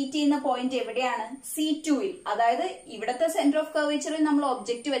തമ്മിൽ മീറ്റ് ചെയ്യുന്ന പോയിന്റ് എവിടെയാണ്? C2ൽ. അതായത് ഇവിടത്തെ സെന്റർ ഓഫ് കർവേച്ചറിൽ നമ്മൾ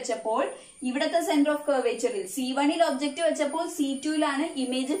ഒബ്ജക്റ്റ് വെച്ചപ്പോൾ ഇവിടത്തെ സെന്റർ ഓഫ് കർവേച്ചറിൽ C1ൽ ഒബ്ജക്റ്റ് വെച്ചപ്പോൾ C2ലാണ്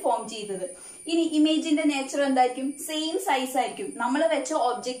ഇമേജ് ഫോം ചെയ്തത്. ഇനി ഇമേജിന്റെ നേച്ചർ എന്തായിരിക്കും? സെയിം സൈസ് ആയിരിക്കും. നമ്മൾ വെച്ച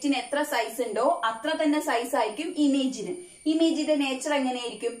ഒബ്ജക്റ്റിന് എത്ര സൈസ് ഉണ്ടോ അത്ര തന്നെ സൈസ് ആയിരിക്കും ഇമേജിന്. ഇമേജിന്റെ നേച്ചർ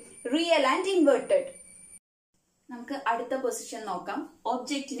എങ്ങനെയായിരിക്കും? Real and inverted. നമുക്ക് അടുത്ത പൊസിഷൻ നോക്കാം.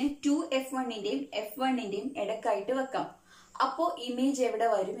 ഒബ്ജക്റ്റിന് 2f1ന്റെയും f1ന്റെയും ഇടക്കായിട്ട് വെക്കാം. അപ്പോ ഇമേജ് എവിടെ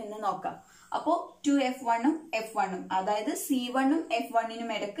വരും എന്ന് നോക്കാം. അപ്പോ 2f1ഉം f1ഉം അതായത് C1ഉം f1നും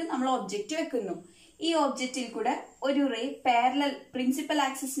ഇടക്ക് നമ്മൾ ഒബ്ജക്റ്റ് വെക്കുന്നു. ഈ ഒബ്ജക്റ്റിൽ കൂടെ ഒരു റേ പാരലൽ പ്രിൻസിപ്പൽ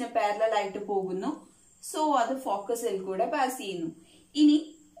ആക്സിസിന് പാരലൽ ആയിട്ട് പോകുന്നു. സോ അത് ഫോക്കസിൽ കൂടെ പാസ് ചെയ്യുന്നു. ഇനി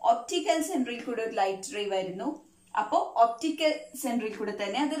ഒപ്റ്റിക്കൽ സെന്ററിൽ കൂടെ ഒരു ലൈറ്റ് റേ വരുന്നു. അപ്പോ ഒപ്റ്റിക്കൽ സെന്ററിൽ കൂടെ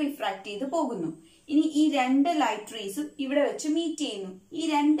തന്നെ അത് റിഫ്രാക്ട് ചെയ്ത് പോകുന്നു. ഇനി ഈ രണ്ട് ലൈറ്റ് റേസും ഇവിടെ വെച്ച് മീറ്റ് ചെയ്യുന്നു. ഈ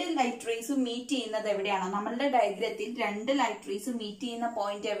രണ്ട് ലൈറ്റ് റേസും മീറ്റ് ചെയ്യുന്നത് എവിടെയാണോ? നമ്മളുടെ ഡയഗ്രത്തിൽ രണ്ട് ലൈറ്റ് റേസും മീറ്റ് ചെയ്യുന്ന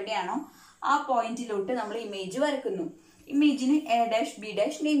പോയിന്റ് എവിടെയാണോ ആ പോയിന്റിലോട്ട് നമ്മൾ ഇമേജ് വരക്കുന്നു. ഇമേജിന് A', B'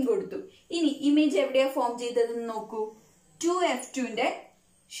 നെയിം കൊടുത്തു. ഇനി ഇമേജ് എവിടെയാ ഫോം ചെയ്തതെന്ന് നോക്കൂ. 2f2ന്റെ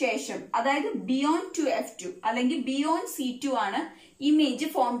ശേഷം അതായത് ബിയോണ്ട് 2f2 അല്ലെങ്കിൽ ബിയോണ്ട് C2 ആണ് ഇമേജ്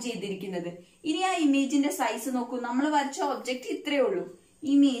ഫോം ചെയ്തിരിക്കുന്നത്. ഇനി ആ ഇമേജിന്റെ സൈസ് നോക്കൂ. നമ്മൾ വരച്ച ഒബ്ജക്റ്റ് ഇത്രയേ ഉള്ളൂ.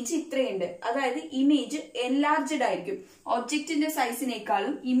 ഇമേജ് ഇത്രയുണ്ട്. അതായത് ഇമേജ് എൻലാർജ്ഡ് ആയിരിക്കും. ഒബ്ജക്റ്റിന്റെ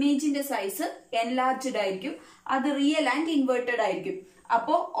സൈസിനേക്കാളും ഇമേജിന്റെ സൈസ് എൻലാർജ്ഡ് ആയിരിക്കും. അത് റിയൽ ആൻഡ് ഇൻവേർട്ടഡ് ആയിരിക്കും.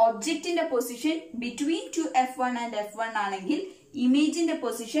 അപ്പോ ഒബ്ജക്റ്റിന്റെ position between 2f1 and f1 ആണെങ്കിൽ ഇമേജിന്റെ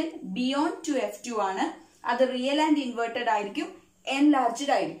പൊസിഷൻ ബിയോണ്ട് 2f2 ആണ്. അത് റിയൽ ആൻഡ് ഇൻവേർട്ടഡ് ആയിരിക്കും,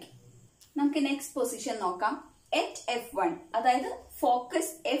 എൻലാർജ്ഡ് ആയിരിക്കും. നമുക്ക് നെക്സ്റ്റ് പൊസിഷൻ നോക്കാം. അറ്റ് f1 അതായത്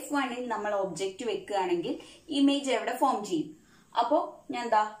ഫോക്കസ് f1ൽ നമ്മൾ ഒബ്ജക്റ്റ് വെക്കുകയാണെങ്കിൽ ഇമേജ് എവിടെ ഫോം ചെയ്യും? അപ്പോ ഞാൻ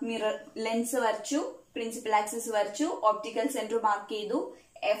എന്താ മിറർ ലെൻസ് വരച്ചു, പ്രിൻസിപ്പൽ ആക്സിസ് വരച്ചു, ഒപ്റ്റിക്കൽ സെന്റർ മാർക്ക് ചെയ്തു,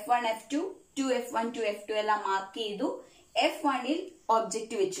 f1 f2 2f1 2f2 എല്ലാം മാർക്ക് ചെയ്തു. f1ൽ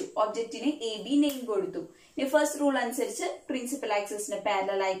ഒബ്ജക്റ്റ് വെച്ചു. ഒബ്ജക്റ്റിന് AB നെയിം കൊടുത്തു. ഇനി ഫസ്റ്റ് റൂൾ അനുസരിച്ച് പ്രിൻസിപ്പൽ ആക്സിസിന്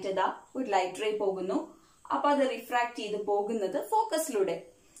പാരലൽ ആയിട്ട് ഇതാ ഒരു ലൈറ്റ് റേ പോകുന്നു. അപ്പൊ അത് റിഫ്രാക്ട് ചെയ്ത് പോകുന്നത് ഫോക്കസിലൂടെ.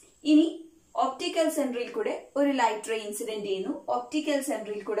 ഇനി ഒപ്റ്റിക്കൽ സെന്ററിൽ കൂടെ ഒരു ലൈറ്റ് റേ ഇൻസിഡന്റ് ചെയ്യുന്നു. ഒപ്റ്റിക്കൽ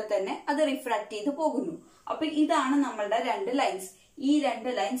സെന്ററിൽ കൂടെ തന്നെ അത് റിഫ്രാക്ട് ചെയ്ത് പോകുന്നു. അപ്പൊ ഇതാണ് നമ്മളുടെ രണ്ട് ലൈൻസ്. ഈ രണ്ട്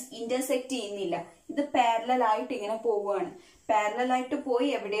ലൈൻസ് ഇന്റർസെക്ട് ചെയ്യുന്നില്ല. ഇത് പാരലൽ ആയിട്ട് ഇങ്ങനെ പോവുകയാണ്. പാരലൽ ആയിട്ട് പോയി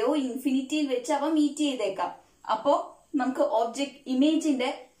എവിടെയോ ഇൻഫിനിറ്റിയിൽ വെച്ച് അവ മീറ്റ് ചെയ്തേക്കാം. അപ്പോ നമുക്ക് ഒബ്ജക്ട് ഇമേജിന്റെ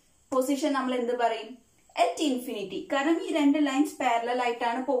പൊസിഷൻ നമ്മൾ എന്ത് പറയും? At infinity. കാരണം ഈ രണ്ട് ലൈൻസ് പാരലൽ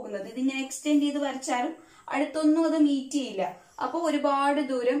ആയിട്ടാണ് പോകുന്നത്. ഇതിങ്ങനെ എക്സ്റ്റെൻഡ് ചെയ്ത് വരച്ചാലും അടുത്തൊന്നും അത് മീറ്റ് ചെയ്യില്ല. അപ്പൊ ഒരുപാട്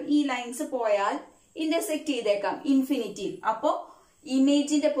ദൂരം ഈ ലൈൻസ് പോയാൽ ഇന്റർസെക്ട് ചെയ്തേക്കാം ഇൻഫിനിറ്റിയിൽ. അപ്പോ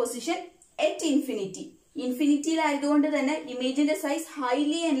ഇമേജിന്റെ പൊസിഷൻ അറ്റ് ഇൻഫിനിറ്റി. ഇൻഫിനിറ്റിയിലായതുകൊണ്ട് തന്നെ ഇമേജിന്റെ സൈസ്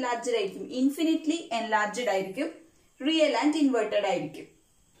ഹൈലി എൻലാർജ്ഡ് ആയിരിക്കും, ഇൻഫിനിറ്റ്ലി എൻലാർജ്ഡ് ആയിരിക്കും, റിയൽ ആൻഡ് ഇൻവേർട്ടഡ് ആയിരിക്കും.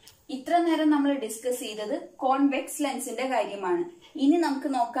 ഇത്ര നേരം നമ്മൾ ഡിസ്കസ് ചെയ്തത് കോൺവെക്സ് ലെൻസിന്റെ കാര്യമാണ്. ഇനി നമുക്ക്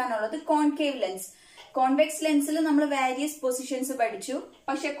നോക്കാനുള്ളത് കോൺകേവ് ലെൻസ്. കോൺവെക്സ് ലെൻസിൽ നമ്മൾ വാരിയസ് പൊസിഷൻസ് പഠിച്ചു.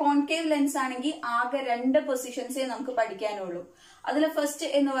 പക്ഷെ കോൺകേവ് ലെൻസ് ആണെങ്കിൽ ആകെ 2 പൊസിഷൻസേ നമുക്ക് പഠിക്കാനുള്ളൂ. അതിൽ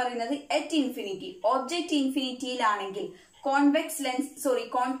ഫസ്റ്റ് എന്ന് പറയുന്നത് അറ്റ് ഇൻഫിനിറ്റി. ഒബ്ജക്റ്റ് ഇൻഫിനിറ്റിയിലാണെങ്കിൽ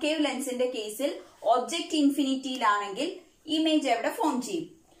കോൺകേവ് ലെൻസിന്റെ കേസിൽ ഒബ്ജക്റ്റ് ഇൻഫിനിറ്റിയിലാണെങ്കിൽ ഇമേജ് എവിടെ ഫോം ചെയ്യും?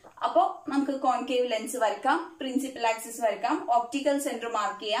 അപ്പോ നമുക്ക് കോൺകേവ് ലെൻസ് വരക്കാം, പ്രിൻസിപ്പൽ ആക്സിസ് വരക്കാം, ഒപ്റ്റിക്കൽ സെന്റർ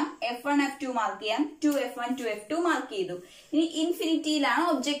മാർക്ക് ചെയ്യാം, f1 f2 മാർക്ക് ചെയ്യാം, 2f1 2f2 മാർക്ക് ചെയ്തു. ഇനി ഇൻഫിനിറ്റിയിലാണ്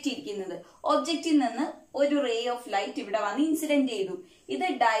ഒബ്ജക്റ്റ് ഇരിക്കുന്നത്. ഒബ്ജക്റ്റിൽ നിന്ന് ഒരു റേ ഓഫ് ലൈറ്റ് ഇവിടെ വന്ന് ഇൻസിഡന്റ് ചെയ്തു. ഇത്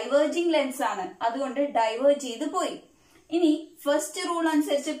ഡൈവേർജിംഗ് ലെൻസ് ആണ്, അതുകൊണ്ട് ഡൈവേർജ് ചെയ്ത് പോയി. ഇനി ഫസ്റ്റ് റൂൾ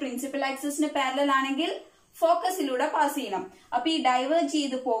അനുസരിച്ച് പ്രിൻസിപ്പൽ ആക്സിസിന് പാരലൽ ആണെങ്കിൽ ഫോക്കസിലൂടെ പാസ് ചെയ്യണം. അപ്പൊ ഈ ഡൈവേർജ്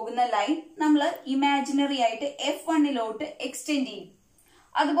ചെയ്ത് പോകുന്ന ലൈൻ നമ്മൾ ഇമാജിനറി ആയിട്ട് f1ലോട്ട് എക്സ്റ്റെൻഡ് ചെയ്യും.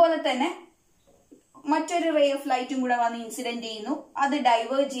 അതുപോലെ തന്നെ മറ്റൊരു റേ ഓഫ് ലൈറ്റും കൂടെ വന്ന് ഇൻസിഡന്റ് ചെയ്യുന്നു. അത്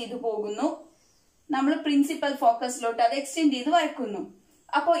ഡൈവേർജ് ചെയ്ത് പോകുന്നു. നമ്മൾ പ്രിൻസിപ്പൽ ഫോക്കസിലോട്ട് അത് എക്സ്റ്റെൻഡ് ചെയ്ത് വരക്കുന്നു.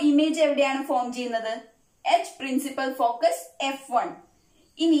 അപ്പോ ഇമേജ് എവിടെയാണ് ഫോം ചെയ്യുന്നത്? At principal focus f1.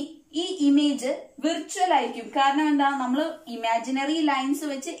 ഇനി ഈ ഇമേജ് വിർച്വൽ ആയിരിക്കും. കാരണം എന്താ? നമ്മൾ ഇമാജിനറി ലൈൻസ്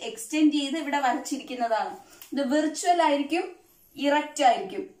വെച്ച് എക്സ്റ്റെൻഡ് ചെയ്ത് ഇവിടെ വരച്ചിരിക്കുന്നതാണ്. ഇത് വിർച്വൽ ആയിരിക്കും, ഇറക്റ്റ്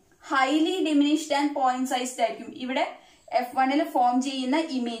ആയിരിക്കും, highly diminished and point sized ആയിരിക്കും. ഇവിടെ f1ൽ ഫോം ചെയ്യുന്ന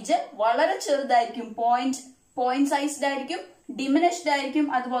ഇമേജ് വളരെ ചെറുതായിരിക്കും, പോയിന്റ് സൈസ്ഡ് ആയിരിക്കും, ഡിമിനിഷ്ഡ് ആയിരിക്കും,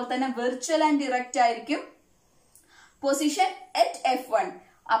 അതുപോലെ തന്നെ വിർച്വൽ ആൻഡ് ഇറക്റ്റ് ആയിരിക്കും. Position at f1.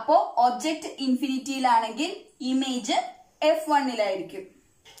 അപ്പോ ഒബ്ജക്ട് ഇൻഫിനിറ്റിയിലാണെങ്കിൽ ഇമേജ് f1ലായിരിക്കും.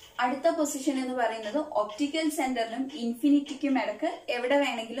 അടുത്ത പൊസിഷൻ എന്ന് പറയുന്നത് ഒപ്റ്റിക്കൽ സെന്ററിനും ഇൻഫിനിറ്റിക്കും ഇടക്ക് എവിടെ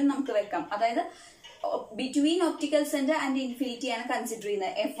വേണമെങ്കിലും നമുക്ക് വെക്കാം. അതായത് between optical centre and infinity ആണ് കൺസിഡർ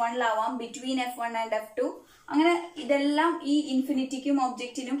ചെയ്യുന്നത്. f1ലാവാം, ബിറ്റ്വീൻ f1 ആൻഡ് f2. അങ്ങനെ ഇതെല്ലാം ഈ ഇൻഫിനിറ്റിക്കും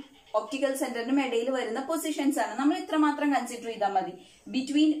ഒബ്ജക്റ്റിനും ഒപ്റ്റിക്കൽ സെന്ററിനും ഇടയിൽ വരുന്ന പൊസിഷൻസ് ആണ്. നമ്മൾ ഇത്രമാത്രം കൺസിഡർ ചെയ്താൽ മതി.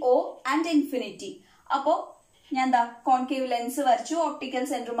 Between O and infinity. അപ്പോ ഞാൻ എന്താ കോൺകേവ് ലെൻസ് വരച്ചു, ഒപ്റ്റിക്കൽ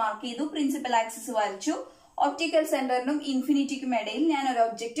സെന്റർ മാർക്ക് ചെയ്തു, പ്രിൻസിപ്പൽ ആക്സിസ് വരച്ചു. ഒപ്റ്റിക്കൽ സെന്ററിനും ഇൻഫിനിറ്റിക്കും ഇടയിൽ ഞാൻ ഒരു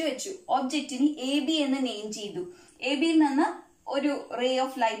ഒബ്ജക്റ്റ് വെച്ചു. ഒബ്ജക്റ്റിന് AB എന്ന് നെയിം ചെയ്തു. ABയിൽ നിന്ന് ഒരു ray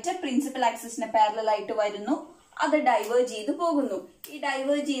of light principal ആക്സിസിന് parallel ആയിട്ട് വരുന്നു. അത് ഡൈവേർജ് ചെയ്ത് പോകുന്നു. ഈ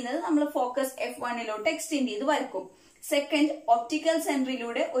ഡൈവേർജ് ചെയ്യുന്നത് നമ്മൾ ഫോക്കസ് F1 എക്സ്റ്റെൻഡ് ചെയ്ത് വരക്കും. സെക്കൻഡ്, ഒപ്റ്റിക്കൽ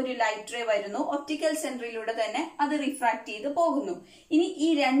സെന്ററിലൂടെ ഒരു ലൈറ്റ് റേ വരുന്നു. ഒപ്റ്റിക്കൽ സെന്ററിലൂടെ തന്നെ അത് റിഫ്രാക്ട് ചെയ്ത് പോകുന്നു. ഇനി ഈ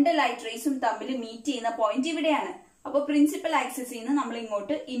രണ്ട് ലൈറ്റ് റേസും തമ്മിൽ മീറ്റ് ചെയ്യുന്ന പോയിന്റ് ഇവിടെയാണ്. അപ്പൊ പ്രിൻസിപ്പൽ ആക്സിസിൽ നിന്ന് നമ്മൾ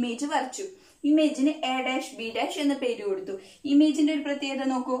ഇങ്ങോട്ട് ഇമേജ് വരച്ചു. ഇമേജിന് A', B' എന്ന് പേര് കൊടുത്തു. ഇമേജിന്റെ ഒരു പ്രത്യേകത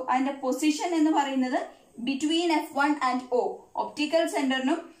നോക്കൂ. അതിന്റെ പൊസിഷൻ എന്ന് പറയുന്നത് between F1 and O. Optical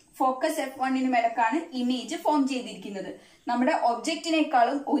സെന്ററിനും focus F1നും ഇടക്കാണ് image form ചെയ്തിരിക്കുന്നത്. നമ്മുടെ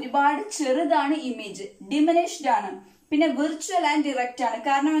ഒബ്ജക്റ്റിനേക്കാളും ഒരുപാട് ചെറുതാണ് ഇമേജ്, ഡിമിനിഷ്ഡ് ആണ്. പിന്നെ വിർച്വൽ ആൻഡ് ഡിറക്റ്റ് ആണ്.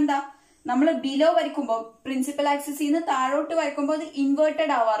 കാരണം എന്താ, നമ്മൾ ബിലോ വരയ്ക്കുമ്പോൾ പ്രിൻസിപ്പൽ ആക്സിസിൽ നിന്ന് താഴോട്ട് വരയ്ക്കുമ്പോൾ അത്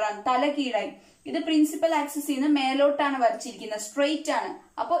ഇൻവേർട്ടഡ് ആവാറാണ്, തല കീഴായി. ഇത് പ്രിൻസിപ്പൽ ആക്സിസിൽ നിന്ന് മേലോട്ടാണ് വരച്ചിരിക്കുന്നത്, സ്ട്രെയിറ്റ് ആണ്,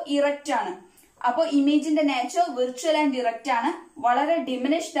 അപ്പൊ ഇറക്റ്റ് ആണ്. അപ്പൊ ഇമേജിന്റെ നേച്ചർ വിർച്വൽ ആൻഡ് ഡിറക്റ്റ് ആണ്, വളരെ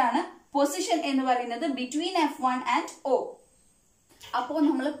ഡിമിനിഷ്ഡ് ആണ്. പൊസിഷൻ എന്ന് പറയുന്നത് ബിറ്റ്വീൻ F1 ആൻഡ് O. അപ്പോൾ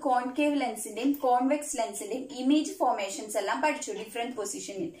നമ്മൾ കോൺകേവ് ലെൻസിന്റെയും കോൺവെക്സ് ലെൻസിന്റെയും ഇമേജ് ഫോർമേഷൻസ് എല്ലാം പഠിച്ചു ഡിഫറെന്റ്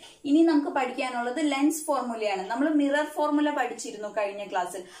പൊസിഷനിൽ. ഇനി നമുക്ക് പഠിക്കാനുള്ളത് ലെൻസ് ഫോർമുലയാണ്. നമ്മൾ മിറർ ഫോർമുല പഠിച്ചിരുന്നു കഴിഞ്ഞ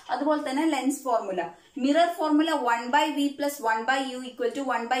ക്ലാസ്സിൽ. അതുപോലെ തന്നെ lens formula. Mirror formula 1/v + 1/u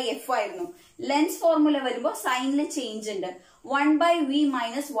 = 1/f ആയിരുന്നു. ലെൻസ് ഫോർമുല വരുമ്പോൾ സൈനിൽ ചേഞ്ച് ഉണ്ട്. 1/v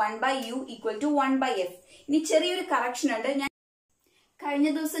 - 1/u = 1/f. ഇനി ചെറിയൊരു കറക്ഷൻ ഉണ്ട്. കഴിഞ്ഞ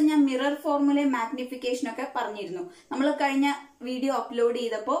ദിവസം ഞാൻ മിറർ ഫോർമുലയും മാഗ്നിഫിക്കേഷൻ ഒക്കെ പറഞ്ഞിരുന്നു. നമ്മൾ കഴിഞ്ഞ വീഡിയോ അപ്ലോഡ്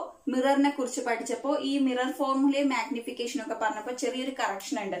ചെയ്തപ്പോൾ മിററിനെ കുറിച്ച് പഠിച്ചപ്പോൾ ഈ മിറർ ഫോർമുലയും മാഗ്നിഫിക്കേഷനും ഒക്കെ പറഞ്ഞപ്പോൾ ചെറിയൊരു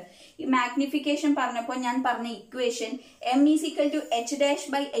കറക്ഷൻ ഉണ്ട്. ഈ മാഗ്നിഫിക്കേഷൻ പറഞ്ഞപ്പോൾ ഞാൻ പറഞ്ഞ ഇക്വേഷൻ m = h'/h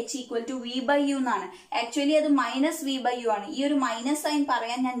 = v/u എന്നാണ്. ആക്ച്വലി അത് -v/u ആണ്. ഈ ഒരു മൈനസ് സൈൻ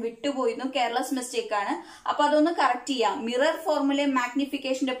പറയാൻ ഞാൻ വിട്ടുപോയിരുന്നു, കെയർലെസ് മിസ്റ്റേക്ക് ആണ്. അപ്പൊ അതൊന്ന് കറക്റ്റ് ചെയ്യാം. മിറർ ഫോർമുലയും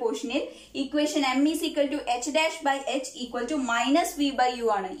മാഗ്നിഫിക്കേഷന്റെ പോർഷനിൽ ഇക്വേഷൻ m = h'/h = -v/u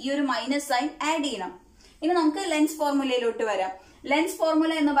ആണ്. ഈ ഒരു മൈനസ് സൈൻ ആഡ് ചെയ്യണം. ഇനി നമുക്ക് ലെൻസ് ഫോർമുലയിലോട്ട് വരാം. ലെൻസ്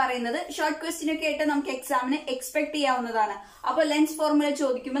ഫോർമുല എന്ന് പറയുന്നത് ഷോർട്ട് ക്വസ്റ്റ്യൻ ഒക്കെ ആയിട്ട് നമുക്ക് എക്സാമിന് എക്സ്പെക്ട് ചെയ്യാവുന്നതാണ്. അപ്പൊ ലെൻസ് ഫോർമുല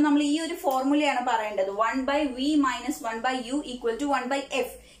ചോദിക്കുമ്പോൾ നമ്മൾ ഈ ഒരു ഫോർമുലയാണ് പറയേണ്ടത്. 1/v - 1/u =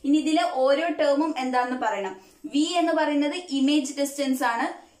 1/f. ഇനി ഇതിലെ ഓരോ ടേമും എന്താണെന്ന് പറയണം. v എന്ന് പറയുന്നത് ഇമേജ് ഡിസ്റ്റൻസ് ആണ്,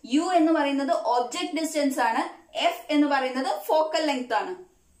 u എന്ന് പറയുന്നത് ഒബ്ജക്ട് ഡിസ്റ്റൻസ് ആണ്, f എന്ന് പറയുന്നത് ഫോക്കൽ ലെങ്ത് ആണ്.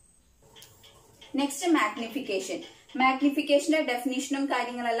 Next magnification. മാഗ്നിഫിക്കേഷന്റെ ഡെഫിനിഷനും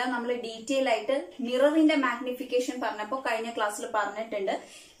കാര്യങ്ങളെല്ലാം നമ്മൾ ഡീറ്റെയിൽ ആയിട്ട് മിററിന്റെ മാഗ്നിഫിക്കേഷൻ പറഞ്ഞപ്പോൾ കഴിഞ്ഞ ക്ലാസ്സിൽ പറഞ്ഞിട്ടുണ്ട്.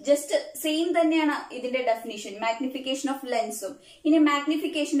 ജസ്റ്റ് സെയിം തന്നെയാണ് ഇതിന്റെ ഡെഫിനിഷൻ, മാഗ്നിഫിക്കേഷൻ ഓഫ് ലെൻസും. ഇനി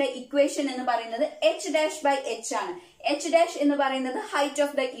മാഗ്നിഫിക്കേഷന്റെ ഇക്വേഷൻ എന്ന് പറയുന്നത് h'/h ആണ്. h' എന്ന് പറയുന്നത് height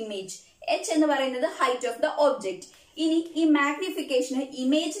of the image, h എന്ന് പറയുന്നത് ഹൈറ്റ് ഓഫ് ദ ഒബ്ജക്ട്. ഇനി ഈ മാഗ്നിഫിക്കേഷന്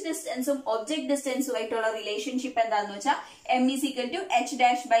ഇമേജ് ഡിസ്റ്റൻസും ഒബ്ജക്ട് ഡിസ്റ്റൻസും ആയിട്ടുള്ള റിലേഷൻഷിപ്പ് എന്താന്ന് വെച്ചാൽ m =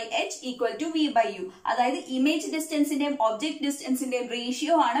 h'/h = v/u. അതായത് ഇമേജ് ഡിസ്റ്റൻസിന്റെയും ഒബ്ജക്ട് ഡിസ്റ്റൻസിന്റെയും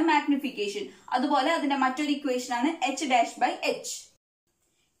റേഷ്യോ ആണ് മാഗ്നിഫിക്കേഷൻ. അതുപോലെ അതിന്റെ മറ്റൊരു ഇക്വേഷൻ ആണ് h'/h.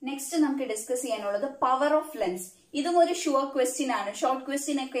 നെക്സ്റ്റ് നമുക്ക് ഡിസ്കസ് ചെയ്യാനുള്ളത് പവർ ഓഫ് ലെൻസ്. ഇതും ഒരു ഷുവർ ക്വസ്റ്റ്യൻ ആണ്. ഷോർട്ട്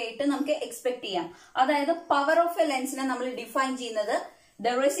ക്വസ്റ്റ്യൻ ഒക്കെ ആയിട്ട് നമുക്ക് എക്സ്പെക്ട് ചെയ്യാം. അതായത് പവർ ഓഫ് എ ലെൻസിനെ നമ്മൾ ഡിഫൈൻ ചെയ്യുന്നത്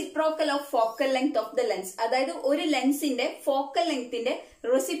the reciprocal of focal length of the lens. അതായത് ഒരു ലെൻസിന്റെ ഫോക്കൽ ലെങ്ത്തിന്റെ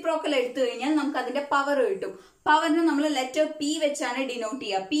റെസിപ്രോക്കൽ എടുത്തു കഴിഞ്ഞാൽ നമുക്ക് അതിന്റെ പവർ കിട്ടും. പവറിനെ നമ്മൾ ലെറ്റർ P വെച്ചാണ് ഡിനോട്ട്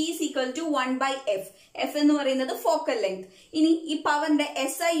ചെയ്യുക. P = 1/f. f എന്ന് പറയുന്നത് ഫോക്കൽ ലെങ്ത്. ഇനി ഈ പവറിന്റെ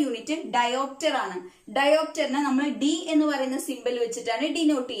SI യൂണിറ്റ് ഡയോപ്റ്റർ ആണ്. ഡയോപ്റ്ററിനെ നമ്മൾ D എന്ന് പറയുന്ന സിമ്പിൾ വെച്ചിട്ടാണ്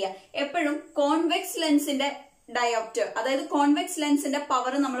ഡിനോട്ട് ചെയ്യുക. എപ്പോഴും കോൺവെക്സ് ലെൻസിന്റെ ഡയോപ്റ്റർ, അതായത് കോൺവെക്സ് ലെൻസിന്റെ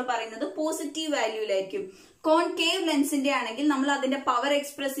പവർ നമ്മൾ പറയുന്നത് പോസിറ്റീവ് വാല്യൂലായിരിക്കും. കോൺകേവ് ലെൻസിന്റെ ആണെങ്കിൽ നമ്മൾ അതിന്റെ പവർ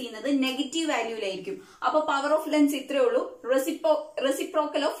എക്സ്പ്രസ് ചെയ്യുന്നത് നെഗറ്റീവ് വാല്യൂലായിരിക്കും. അപ്പൊ പവർ ഓഫ് ലെൻസ് ഇത്രയേ ഉള്ളൂ,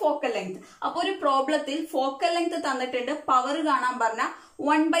 റെസിപ്രോക്കൽ ഓഫ് ഫോക്കൽ ലെങ്ത്. അപ്പൊ ഒരു പ്രോബ്ലത്തിൽ ഫോക്കൽ ലെങ്ത് തന്നിട്ടുണ്ട്, പവർ കാണാൻ പറഞ്ഞ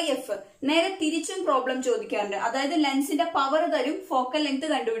 1/f. നേരെ തിരിച്ചും പ്രോബ്ലം ചോദിക്കാറുണ്ട്. അതായത് ലെൻസിന്റെ പവർ തരും, ഫോക്കൽ ലെങ്ത്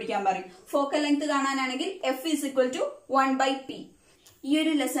കണ്ടുപിടിക്കാൻ പറയും. Focal length കാണാനാണെങ്കിൽ f = 1/p. ഈ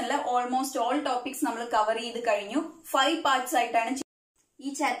ഒരു ലെസണിലെ ഓൾമോസ്റ്റ് ഓൾ ടോപ്പിക്സ് നമ്മൾ കവർ ചെയ്ത് കഴിഞ്ഞു. 5 പാർട്സ് ആയിട്ടാണ്.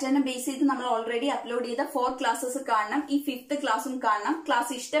 ഈ ചാപ്റ്ററിനെ ബേസ് ചെയ്ത് നമ്മൾ ഓൾറെഡി അപ്ലോഡ് ചെയ്ത 4 ക്ലാസ്സസ് കാണണം. ഈ 5th ക്ലാസ്സും കാണണം.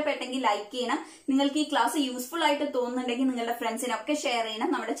 ക്ലാസ് ഇഷ്ടപ്പെട്ടെങ്കിൽ ലൈക്ക് ചെയ്യണം. നിങ്ങൾക്ക് ഈ ക്ലാസ് യൂസ്ഫുൾ ആയിട്ട് തോന്നുന്നുണ്ടെങ്കിൽ നിങ്ങളുടെ ഫ്രണ്ട്സിനൊക്കെ ഷെയർ ചെയ്യണം.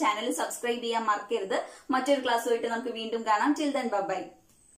 നമ്മുടെ ചാനൽ സബ്സ്ക്രൈബ് ചെയ്യാൻ മറക്കരുത്. മറ്റൊരു ക്ലാസ്സുമായിട്ട് നമുക്ക് വീണ്ടും കാണാം. Till then bye.